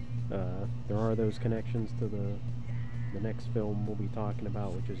 There are those connections to the next film we'll be talking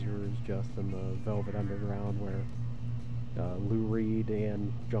about, which is yours, Justin, the Velvet Underground, where Lou Reed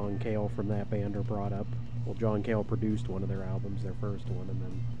and John Cale from that band are brought up. Well, John Cale produced one of their albums, their first one, and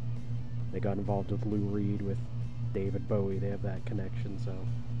then they got involved with Lou Reed, with David Bowie. They have that connection, so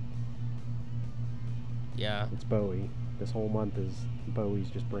Yeah. it's Bowie. This whole month is Bowie's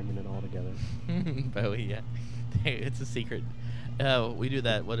just bringing it all together. Bowie, yeah. It's a secret. We do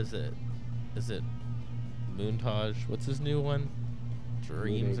that. What is it? Is it Moontage? What's his new one?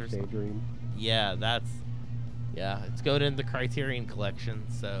 Dreams or something? Daydream. Yeah, it's going in the Criterion Collection,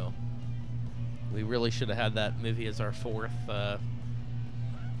 so we really should have had that movie as our fourth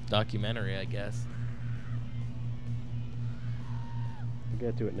documentary, I guess. We'll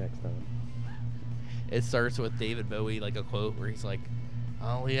get to it next time. It starts with David Bowie, like a quote where he's like,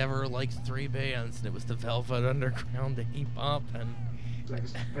 I only ever liked 3 bands, and it was the Velvet Underground, Iggy Pop, and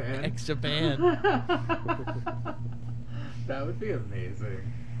X Japan. That would be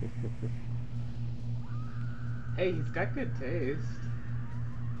amazing. Hey, he's got good taste.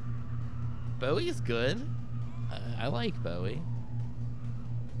 Bowie's good. I like Bowie.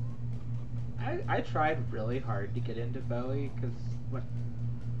 I tried really hard to get into Bowie because when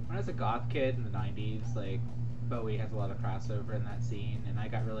I was a goth kid in the 90s, like, Bowie has a lot of crossover in that scene, and I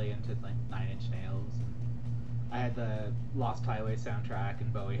got really into, like, 9 Inch Nails. And I had the Lost Highway soundtrack,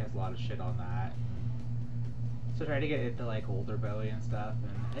 and Bowie has a lot of shit on that. So I tried to get into, like, older Bowie and stuff,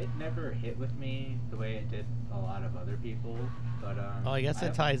 and it never hit with me the way it did a lot of other people. But Oh, I guess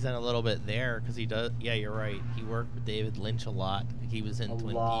it ties in a little bit there, because he does. Yeah, you're right. He worked with David Lynch a lot. He was in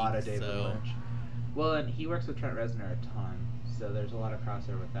Twin lot Peaks, of David so Lynch. Well, and he works with Trent Reznor a ton, so there's a lot of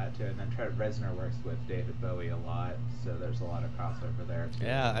crossover with that too. And then Trent Reznor works with David Bowie a lot, so there's a lot of crossover there too.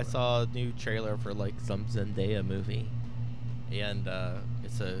 yeah, I saw a new trailer for like some Zendaya movie, and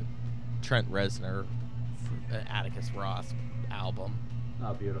it's a Trent Reznor, Atticus Ross album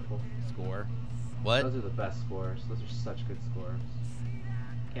Oh, beautiful. score. What? Those are the best scores. Those are such good scores.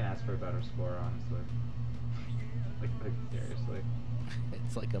 Can't ask for a better score, honestly. Like seriously.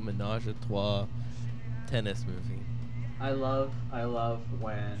 It's like a menage a trois tennis movie. I love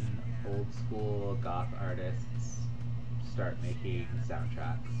when old school goth artists start making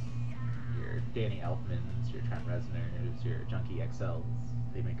soundtracks. Your Danny Elfmans, your Trent Reznors, your Junkie XLs.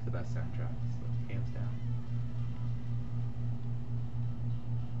 They make the best soundtracks, hands down.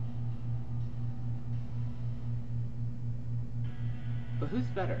 But who's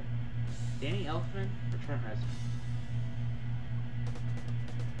better, Danny Elfman or Trent Reznor?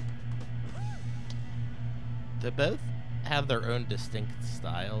 They both have their own distinct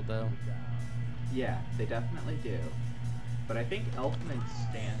style, though. Yeah, they definitely do. But I think Elfman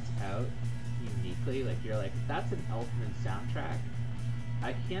stands out uniquely. Like, you're like, that's an Elfman soundtrack.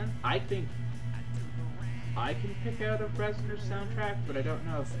 I think I can pick out a Reznor soundtrack, but I don't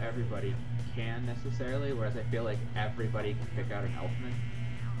know if everybody can necessarily, whereas I feel like everybody can pick out an Elfman.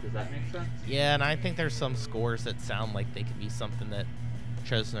 Does that make sense? Yeah, and I think there's some scores that sound like they could be something that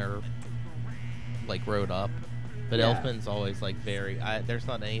Reznor like wrote up. But Yeah. Elfman's always like there's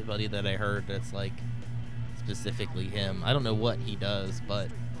not anybody that I heard that's like specifically him. I don't know what he does, but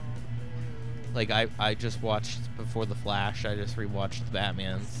like I just watched before The Flash, I just rewatched the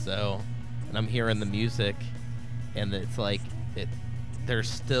Batman, so, and I'm hearing the music, and it's like there's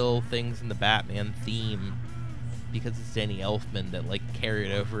still things in the Batman theme because it's Danny Elfman that like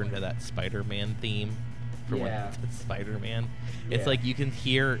carried over into that Spider-Man theme for Yeah. when it's Spider-Man. It's Yeah. like you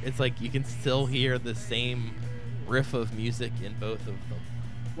can still hear the same riff of music in both of them.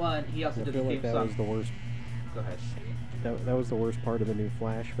 Well, and he also I did feel the like theme that song. was the worst. Go ahead. That was the worst part of the new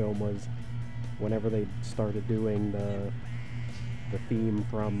Flash film, was whenever they started doing the theme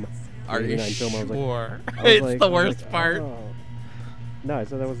from the Are you 89 film. I was like, sure? I was It's like- the I was worst like, part. oh. No, I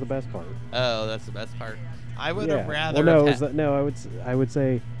said that was the best part. Oh, that's the best part. I would Yeah. have rather. Well, no, have no. I would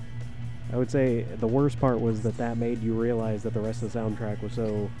say the worst part was that made you realize that the rest of the soundtrack was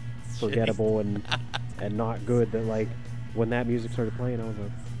so forgettable and not good that like when that music started playing, I was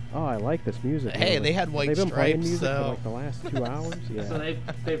like, oh, I like this music. Hey, like, they had White they've been playing Stripes, music so- for like the last 2 hours. Yeah. So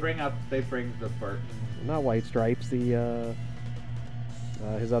they bring the Burton. Not White Stripes, the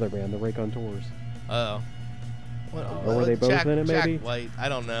his other band, the Raycon Tours. Oh. Or were they both Jack, in it, maybe? Jack White. I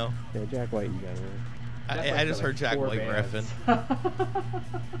don't know. Yeah, Jack White, you got it. I just heard Jack White riffing.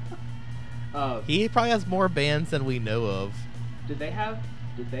 Oh, He probably has more bands than we know of. did they have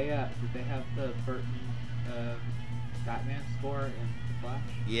the Burton Batman score in The Flash?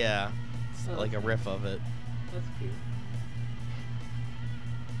 Yeah. It's Oh, like a riff of it. That's cute.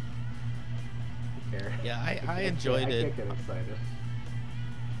 Who cares? Yeah, I can't enjoyed get- it. I can't get excited.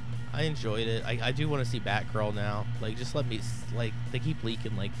 I enjoyed it. I do want to see Batgirl now. Like, just let me like they keep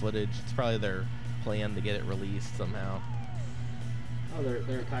leaking like footage. It's probably their plan to get it released somehow. Oh,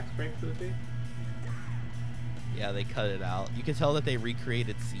 there are tax breaks movie? Yeah, they cut it out. You can tell that they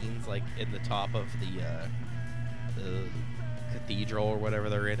recreated scenes like in the top of the cathedral or whatever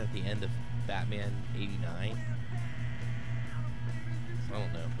they're in at the end of Batman '89. So I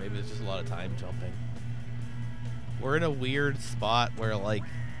don't know. Maybe there's just a lot of time jumping. We're in a weird spot where like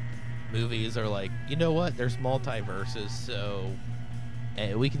movies are like, you know what? There's multiverses, so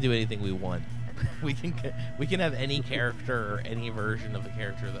we can do anything we want. we can have any character or any version of a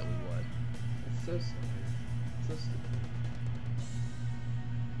character that we want. It's so silly. It's so stupid.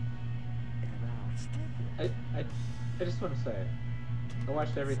 I just want to say, I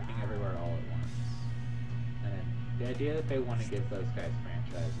watched Everything Everywhere All at Once, and the idea that they want to give those guys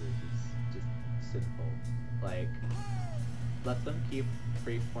franchises is just sinful. Like, let them keep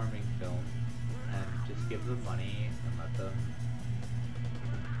free-forming film, and just give them money and let them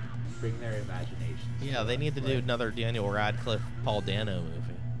bring their imaginations. Yeah, they it. need to do Like, another Daniel Radcliffe, Paul Dano movie.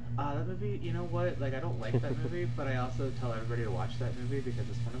 that movie, you know what? Like, I don't like that movie, but I also tell everybody to watch that movie because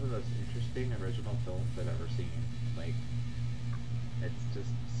it's one of the most interesting original films I've ever seen. Like, it's just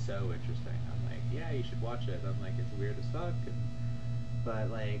so interesting. I'm like, yeah, you should watch it. I'm like, it's weird as fuck, but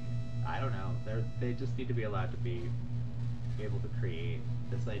like, I don't know. They just need to be allowed to be able to create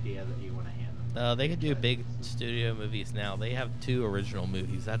this idea that you want to hand them. They could do big franchises. studio movies now. They have 2 original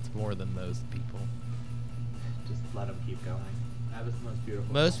movies. That's more than most people. Just let them keep going. That was the most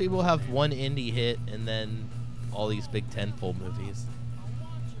beautiful. Most film people I've have seen. one indie hit and then all these big tentpole movies.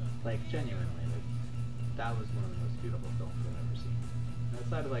 Like, genuinely, like, that was one of the most beautiful films I've ever seen.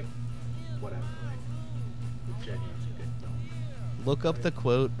 Outside of, like, whatever, like, a genuinely good film. Look up the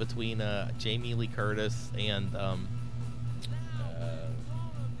quote between Jamie Lee Curtis and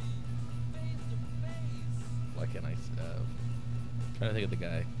what can I trying to think of the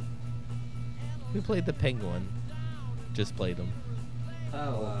guy who played the Penguin. Just played him.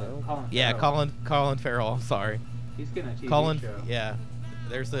 Oh, Colin Yeah, Farrell. Colin Farrell. I'm sorry. He's gonna TV Colin. show. Yeah,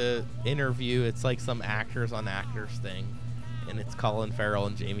 there's a interview. It's like some actors on actors thing, and it's Colin Farrell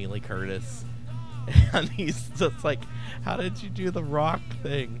and Jamie Lee Curtis, and he's just like, "How did you do the Rock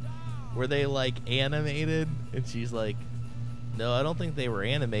thing? Were they like animated?" And she's like, "No, I don't think they were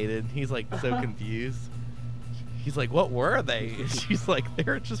animated." He's like so confused. He's like, "What were they?" And she's like,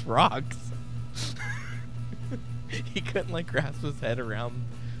 "They're just rocks." He couldn't like grasp his head around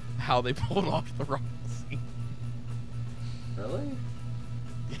how they pulled off the rock scene. Really?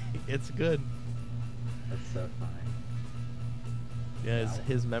 It's good. That's so funny. Yeah, Wow.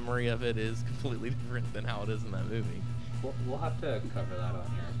 his memory of it is completely different than how it is in that movie. We'll have to cover that on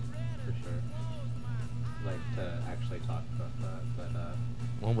here for sure. Like to actually talk about that, but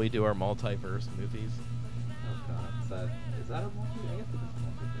When we do our multiverse movies, oh god, is that a multi? I guess it is a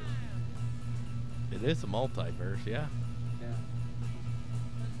multiverse. it is a multiverse, yeah. Yeah.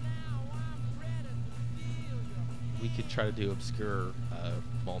 We could try to do obscure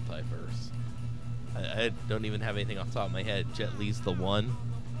multiverse. I don't even have anything off the top of my head. Jet Li's the one.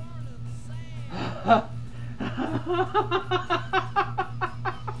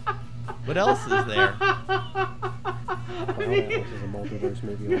 What else is there? Wow, this is a multiverse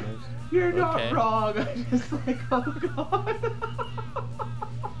movie almost. You're Okay. not wrong. I just like, oh god.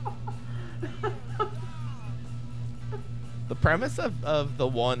 The premise of the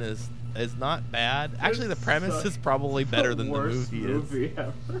one is not bad. Actually, the It's premise such is probably better than the worst movie is.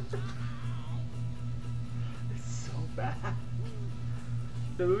 ever. It's so bad.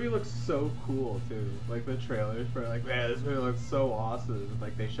 The movie looks so cool too. Like the trailers for like, man, this movie looks so awesome. And,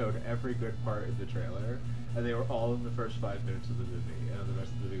 like they showed every good part in the trailer, and they were all in the first 5 minutes of the movie, and the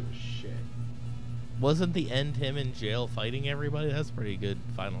rest of the movie was shit. wasn't the end him in jail fighting everybody? That's a pretty good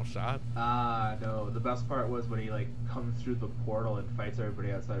final shot. No. The best part was when he like comes through the portal and fights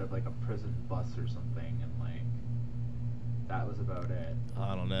everybody outside of like a prison bus or something, and like that was about it.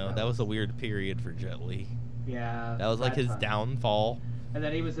 I don't know. That was a weird period for Jet Li. Yeah. That was like his time. downfall. And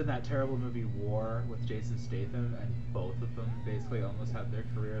then he was in that terrible movie War with Jason Statham, and both of them basically almost had their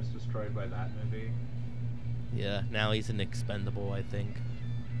careers destroyed by that movie. Yeah, now he's an expendable, I think.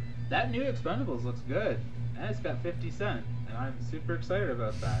 That new Expendables looks good, and it's got 50 Cent, and I'm super excited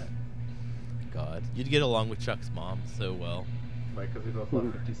about that. God, you'd get along with Chuck's mom so well. Like, because we both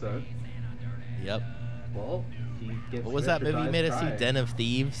love 50 Cent. Yep. Well, he gets. What was that movie you made us see? Den of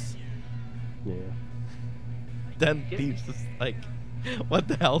Thieves? Yeah. Den of Thieves is like, what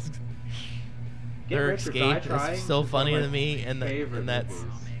the hell's... Their escape is so funny to me, and that's...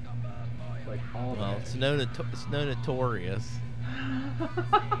 Movies. Like, all well, of it's no Notorious.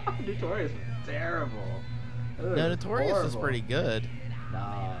 Notorious was terrible. No, Notorious is pretty good.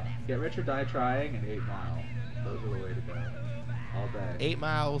 Nah. Get Rich or Die Trying and 8 Mile. Those are the way to go. All day. 8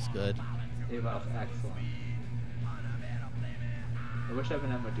 Mile's good. 8 Mile's excellent. I wish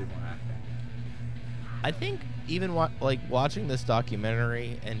Eminem would do more acting. I think even watching this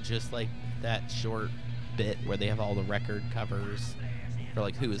documentary and just like that short bit where they have all the record covers for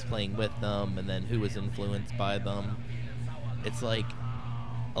like who was playing with them and then who was influenced by them. It's like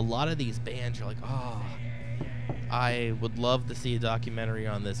a lot of these bands you're like, oh, I would love to see a documentary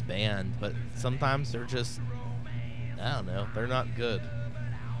on this band, but sometimes they're just, I don't know, they're not good.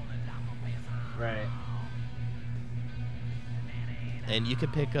 Right. And you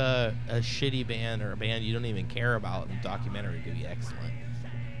could pick a shitty band or a band you don't even care about, and the documentary could be excellent.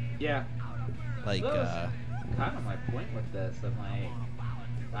 Yeah. Like, so that was kind of my point with this. I'm like,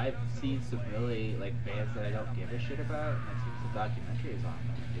 I've seen some really like bands that I don't give a shit about, and I've seen some documentaries on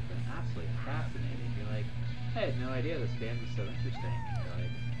them, and they've been absolutely fascinating. You're like, I had no idea this band was so interesting. You're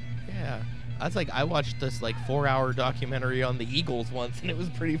like, yeah. I watched this like 4-hour documentary on the Eagles once, and it was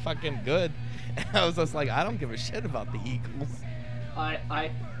pretty fucking good. And I was just like, I don't give a shit about the Eagles.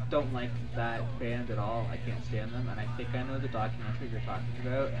 I don't like that band at all. I can't stand them, and I think I know the documentary you're talking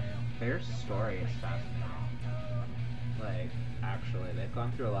about, and their story is fascinating. Like, actually, they've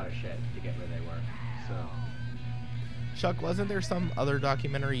gone through a lot of shit to get where they were. So, Chuck, wasn't there some other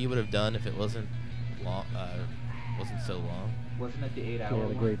documentary you would have done if it wasn't long? Wasn't so long? Wasn't it the 8-hour Yeah, The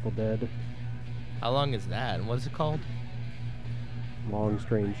one? Grateful Dead. How long is that? And what is it called? Long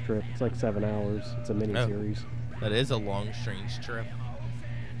Strange Trip. It's like 7 hours. It's a mini-series. That is a long, strange trip.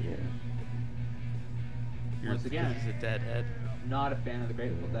 Yeah. You're Once again, he's a deadhead. Not a fan of the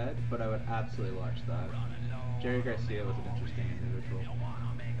Grateful Dead, but I would absolutely watch that. Jerry Garcia was an interesting individual.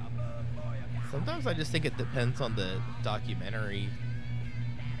 Sometimes I just think it depends on the documentarian,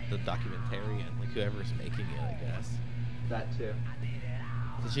 like whoever's making it, I guess. That too.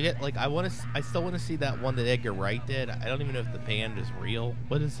 Did you get like I still want to see that one that Edgar Wright did. I don't even know if the band is real.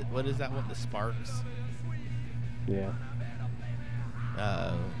 What is that one? The Sparks. Yeah.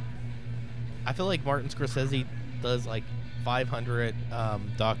 I feel like Martin Scorsese does like 500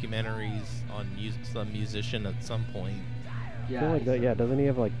 documentaries on some musician at some point. I feel like that, yeah, doesn't he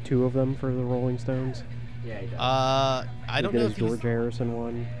have like 2 of them for the Rolling Stones? Yeah, he does. I don't know if George Harrison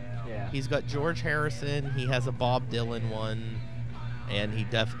one. Yeah. He's got George Harrison. He has a Bob Dylan one, and he's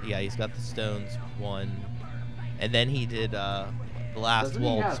got the Stones one, and then he did The Last Doesn't he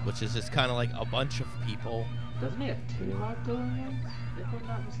Waltz, have- which is just kind of like a bunch of people. Doesn't he have 2 Bob Dylan ones, if I'm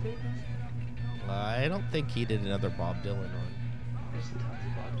not mistaken? I don't think he did another Bob Dylan one. There's tons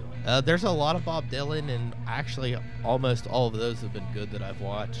of Bob Dylan. There's a lot of Bob Dylan, and actually almost all of those have been good that I've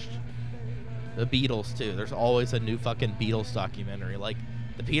watched. The Beatles too. There's always a new fucking Beatles documentary. Like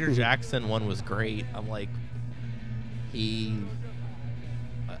the Peter Jackson one was great. I'm like,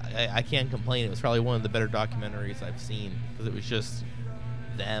 I can't complain. It was probably one of the better documentaries I've seen because it was just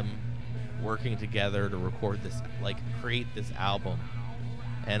them working together to record this, like create this album.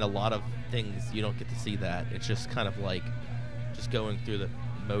 And a lot of things you don't get to see that. It's just kind of like just going through the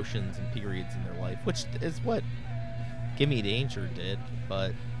motions and periods in their life, which is what Gimme Danger did.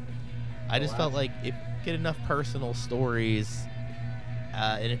 But I just felt like if you get enough personal stories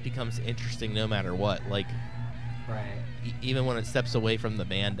and it becomes interesting no matter what. Like, Right. even when it steps away from the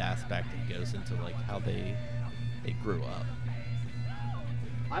band aspect and goes into like how they grew up.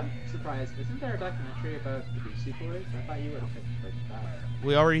 I'm surprised. Isn't there a documentary about the Beastie Boys? I thought you would have picked like that.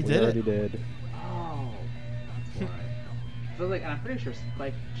 We already did already it. did. Oh, that's why. So like, and I'm pretty sure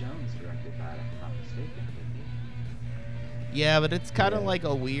Spike Jones directed that, if I'm not mistaken, didn't he? Yeah, but it's kind of Yeah. like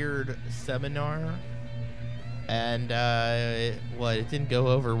a weird seminar. And it didn't go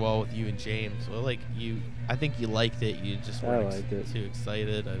over well with you and James. Well, like I think you liked it. You just weren't liked it. too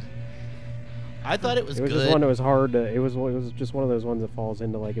excited. I thought it was It was good. just one that was hard to. It was just one of those ones that falls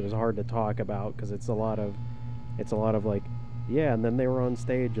into like it was hard to talk about because it's a lot of like, yeah, and then they were on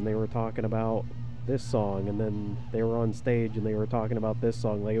stage and they were talking about this song, and then they were on stage and they were talking about this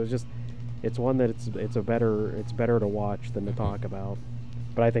song. Like it was just, it's one that it's better to watch than to talk about.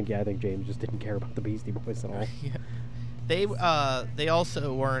 But I think James just didn't care about the Beastie Boys at all. Yeah. They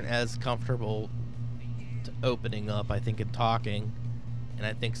also weren't as comfortable opening up, I think, and talking. And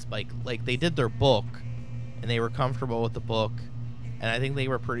I think Spike, like, they did their book, and they were comfortable with the book, and I think they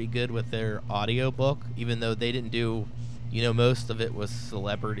were pretty good with their audio book, even though they didn't do, most of it was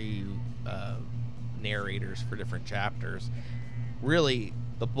celebrity narrators for different chapters. Really,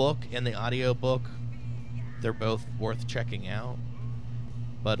 the book and the audio book, they're both worth checking out.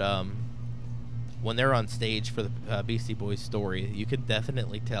 But when they're on stage for the Beastie Boys story, you could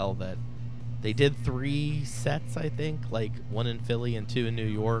definitely tell that they did 3 sets, I think, like 1 in Philly and 2 in New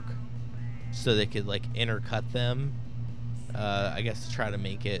York, so they could like intercut them. I guess to try to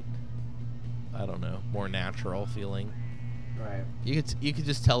make it, I don't know, more natural feeling. Right. You could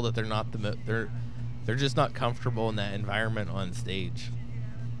just tell that they're not they're just not comfortable in that environment on stage.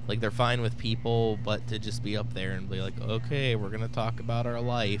 Like they're fine with people, but to just be up there and be like, okay, we're gonna talk about our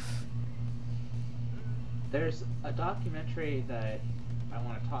life. There's a documentary that I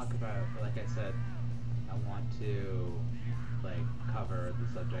want to talk about, but like I said, I want to like cover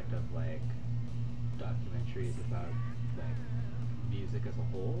the subject of like documentaries about like music as a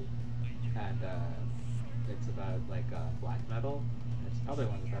whole, and it's about like black metal. It's probably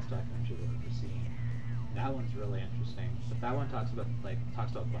one of the best documentaries I've ever seen. That one's really interesting, but that one talks about a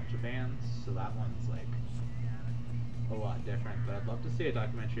bunch of bands, so that one's like a lot different. But I'd love to see a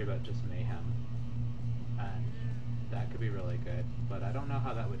documentary about just Mayhem, and that could be really good, but I don't know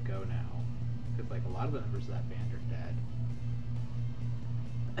how that would go now, because like a lot of the members of that band are dead.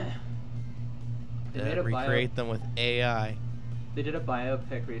 They made a Recreate them with AI. They did a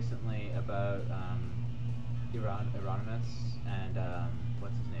biopic recently about Euronymous, and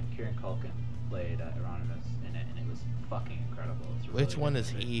what's his name? Kieran Culkin played Euronymous in it, and it was fucking incredible. It's a Which really one good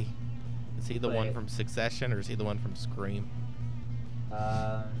is movie. he? Is he the one from Succession, or is he the one from Scream?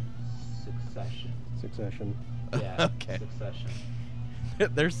 Succession. Yeah. Okay. Succession.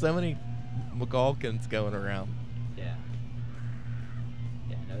 There's so many McCulkins going around. Yeah.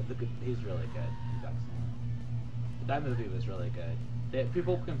 Yeah. No, he's really good. He's excellent. But that movie was really good.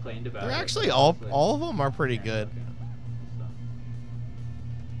 People complained about They're it. actually but all honestly, of them are pretty yeah, good. okay. So,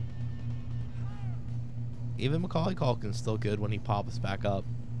 Even Macaulay Culkin's still good when he pops back up.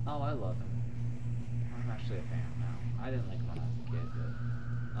 oh, I love him. I'm actually a fan now. I didn't like him when I was a kid,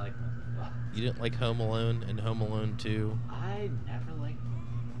 but I like him as an adult. You didn't like Home Alone and Home Alone 2? I never liked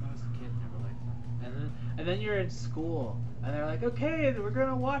him when I was a kid. Never liked him. And then you're in school, and they're like, "Okay, we're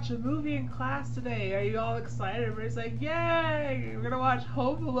gonna watch a movie in class today. Are you all excited?" Everybody's like, "Yay! We're gonna watch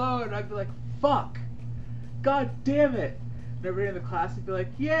Home Alone." And I'd be like, "Fuck! God damn it!" And everybody in the class would be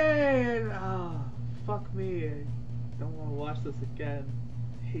like, "Yay!" And fuck me! I don't want to watch this again.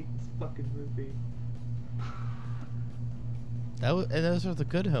 I hate this fucking movie. And those are the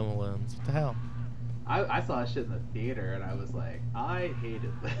good Home Alones. What the hell? I saw that shit in the theater, and I was like, I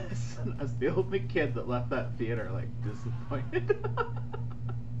hated this. And I was the only kid that left that theater, like, disappointed.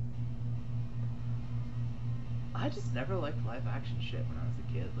 I just never liked live action shit when I was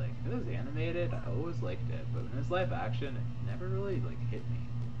a kid. Like, if it was animated, I always liked it. But when it was live action, it never really, like, hit me.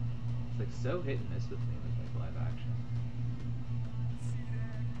 It's, like, so hit and miss with me with, like, live action.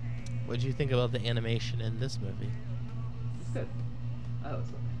 What did you think about the animation in this movie? It's good. I always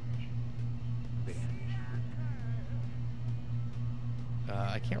love animation. Big animation.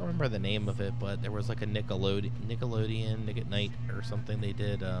 I can't remember the name of it, but there was like a Nickelodeon Nick at Night or something they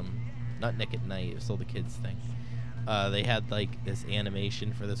did. Not Nick at Night, it was still the kids thing. They had like this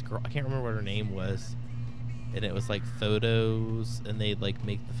animation for this girl. I can't remember what her name was, and it was like photos, and they'd like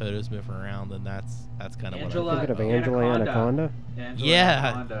make the photos move around, and that's kind of what Angela- I Thinking of think. Angela Anaconda? Angela Yeah.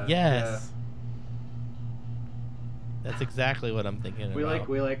 Anaconda. Yes. That's exactly what I'm thinking We about.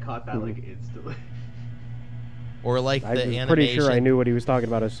 like caught that like instantly. Or like I the was animation. pretty sure I knew what he was talking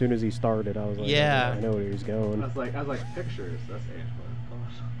about as soon as he started. I was like, Yeah. I know where he was going. I was like pictures. That's Angela.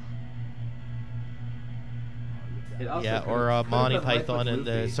 It also Yeah, could've- or could've Monty been Life Python with and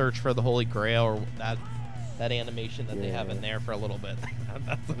the Luffy. Search for the Holy Grail, or that animation that they have Yeah. in there for a little bit.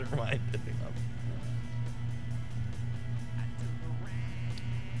 That's what it reminded me of.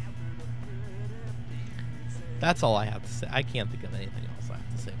 That's all I have to say. I can't think of anything else I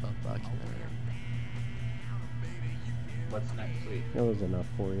have to say about the documentary. What's next week? That was enough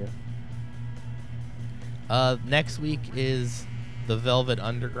for you. Next week is the Velvet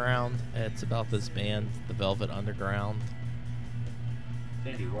Underground. It's about this band, the Velvet Underground.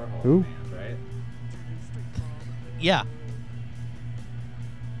 Andy Warhol's Who? band, right? Yeah.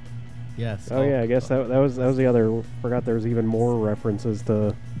 Yes. Oh yeah, I guess that was the other. Forgot there was even more references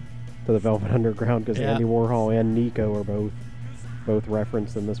to the Velvet Underground because Yeah. Andy Warhol and Nico are both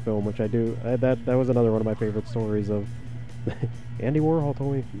referenced in this film, which I do. That was another one of my favorite stories of. Andy Warhol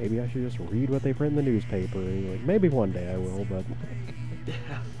told me maybe I should just read what they print in the newspaper. And like maybe one day I will, but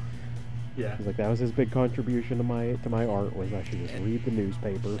Yeah. he's like that was his big contribution to my art was I should just read the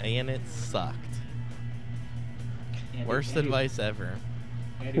newspaper. And it sucked. Worst Andy, advice ever.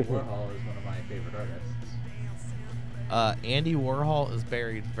 Andy Warhol is one of my favorite artists. Andy Warhol is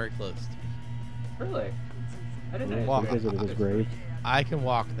buried very close to me. Really? I didn't know. Walk. he was Visited his buried. grave. I can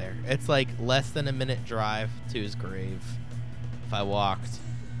walk there. It's like less than a minute drive to his grave. If I walked,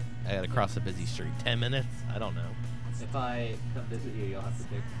 I gotta cross a busy street. 10 minutes? I don't know. If I come visit you, you'll have to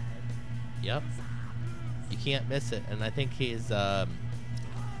take me. Yep. You can't miss it. And I think his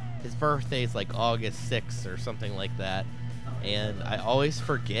birthday is like August 6th or something like that. And I always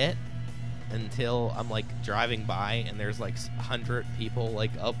forget until I'm like driving by and there's like 100 people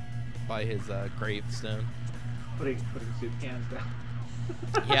like up by his gravestone. Putting soup cans down.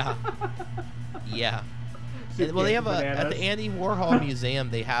 Yeah. Yeah. Soup And, well, they cans have and at the bananas. Andy Warhol Museum.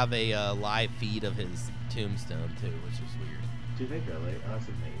 They have a live feed of his tombstone too, which is weird. Do they really? Oh, that's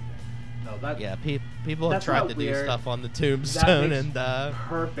amazing. No, that Yeah, people have That's tried not to weird. do stuff on the That tombstone, makes and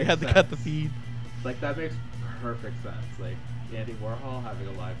perfect they had to sense. cut the feed. Like that makes perfect sense. Like Andy Warhol having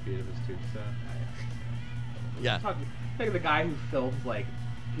a live feed of his tombstone. Yeah. Think of the guy who filmed like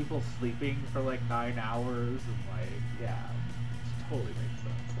people sleeping for like 9 hours and like yeah, it totally makes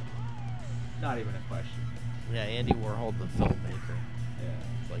sense. Not even a question. Yeah, Andy Warhol, the filmmaker. Yeah.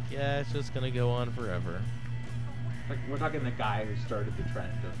 It's like, yeah, it's just gonna go on forever. Like we're talking the guy who started the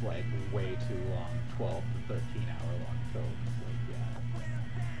trend of like way too long, 12 to 13 hour long films. Like yeah.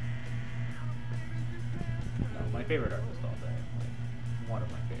 No, my favorite artist all day. Like one of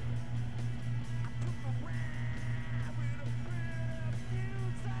my favorites.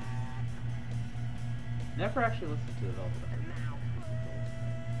 Never actually listened to the Velvet Underground.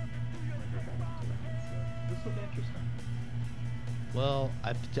 Never got into that, so this will be interesting. Well,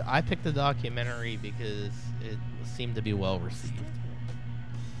 I picked the documentary because it seemed to be well received.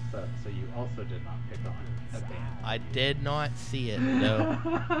 So you also did not pick on a band. I did not see it. No.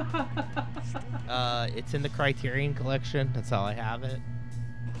 It's in the Criterion Collection. That's how I have it,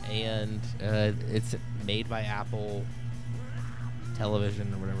 and it's made by Apple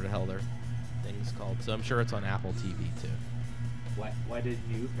Television or whatever the hell their thing's called. So I'm sure it's on Apple TV too. Why did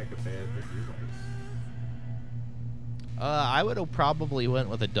you pick a band that you liked? I would have probably went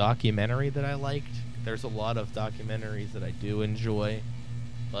with a documentary that I liked. There's a lot of documentaries that I do enjoy,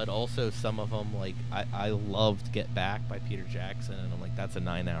 but also some of them, like, I loved Get Back by Peter Jackson, and I'm like, that's a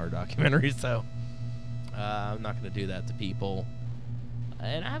 9-hour documentary, so I'm not going to do that to people.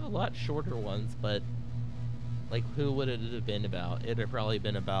 And I have a lot shorter ones, but, like, who would it have been about? It would have probably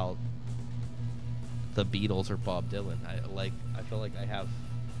been about the Beatles or Bob Dylan. I feel like I have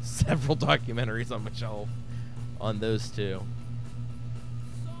several documentaries on my shelf on those two.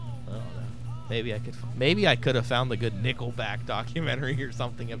 I don't know. Maybe I could have found the good Nickelback documentary or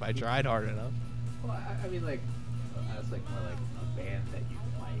something if I tried hard enough. Well, I mean, like, that's like more like a band that you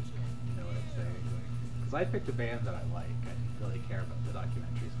like. You know what I'm saying? Because I picked a band that I like. I didn't really care about the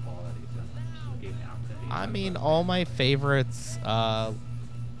documentary's quality, so it just gave me an opportunity. to I talk mean, about all it. my favorites,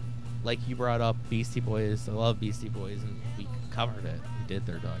 like you brought up Beastie Boys. I love Beastie Boys, and we covered it. We did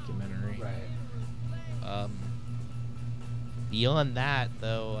their documentary. Right. Beyond that,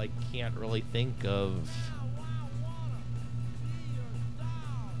 though, I can't really think of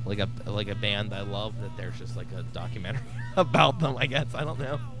like a band I love that there's just like a documentary about them. I guess I don't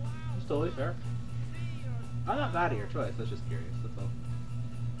know. It's totally fair. I'm not mad at your choice. I was just curious. That's all.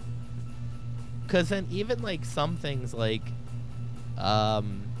 Cause then even like some things like, I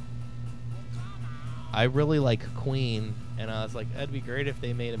really like Queen, and I was like, that'd be great if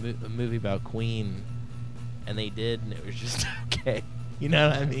they made a movie about Queen. And they did, and it was just okay. You know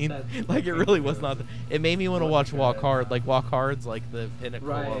what I mean? That's Like, it really was not. It made me want to watch Walk good. Hard. Like, Walk Hard's like the pinnacle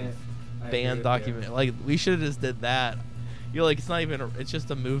Right. I of agree band with document. Like, we should have just did that. You're like, it's not even. It's just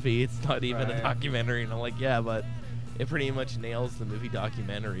a movie. It's not even a Right. documentary. And I'm like, yeah, but it pretty much nails the movie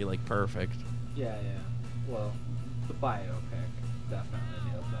documentary like perfect. You. Yeah. Well, the biopic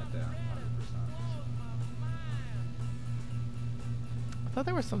definitely nails that down 100%. I thought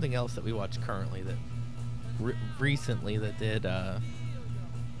there was something else that we watched currently that recently that did. I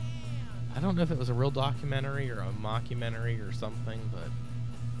don't know if it was a real documentary or a mockumentary or something, but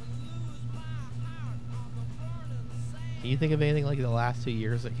can you think of anything like the last 2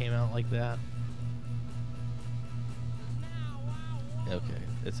 years that came out like that? Okay,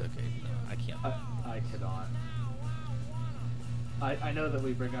 it's okay. No, I can't. I cannot. I know that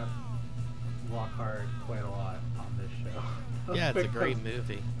we bring up Walk Hard quite a lot on this show. Yeah, it's a great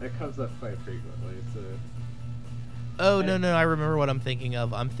movie. It comes up quite frequently. So. Oh, no, I remember what I'm thinking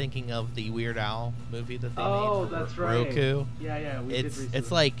of. I'm thinking of the Weird Al movie that they made for that's right. Roku. Yeah, we did recently.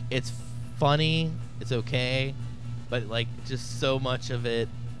 It's like, it's funny, it's okay, but like just so much of it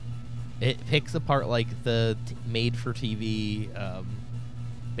picks apart like the made-for-TV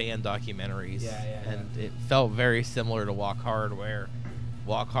band documentaries. And it felt very similar to Walk Hard, where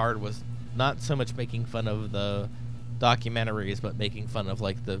Walk Hard was not so much making fun of the documentaries, but making fun of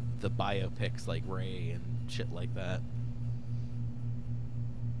like the biopics like Ray and shit like that.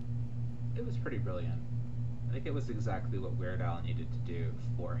 It was pretty brilliant. I think it was exactly what Weird Al needed to do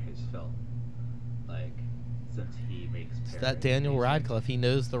for his film. Like, since he makes It's that Daniel music. Radcliffe, he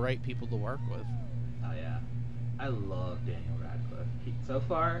knows the right people to work with. Oh yeah, I love Daniel Radcliffe. So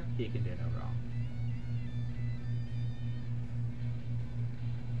far, he can do no wrong.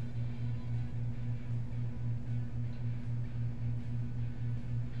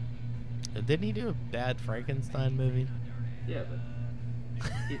 Didn't he do a bad Frankenstein movie? Yeah, but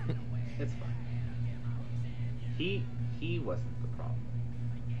it's fine. He wasn't the problem.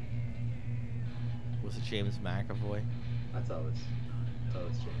 Was it James McAvoy? That's always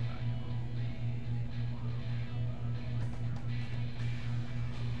James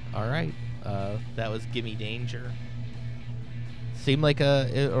All right, that was Gimme Danger. Seemed like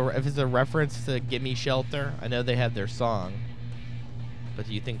if it's a reference to Gimme Shelter. I know they had their song, but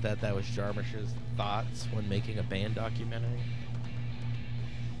do you think that was Jarmusch's thoughts when making a band documentary?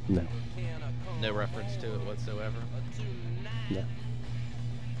 No. No reference to it whatsoever? No.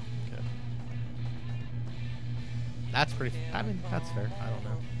 Okay. That's pretty... I mean, that's fair. I don't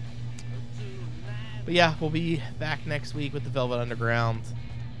know. But yeah, we'll be back next week with the Velvet Underground.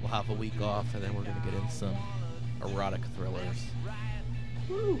 We'll have a week off, and then we're going to get into some erotic thrillers.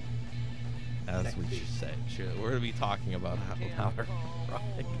 Woo! As we should say. We're going to be talking about how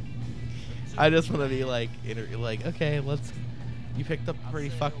erotic. I just want to be like, okay, you picked up a pretty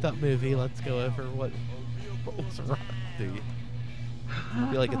fucked up movie. Let's go over what was wrong with you.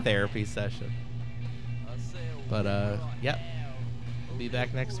 It'll be like a therapy session. But, yep. We'll be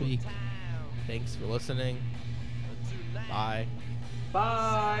back next week. Thanks for listening. Bye.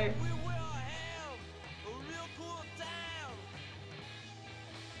 Bye!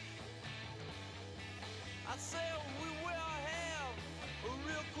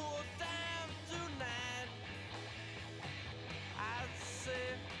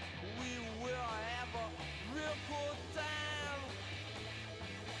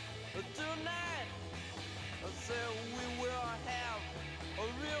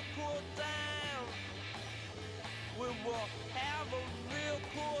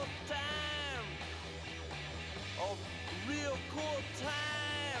 Real cool time.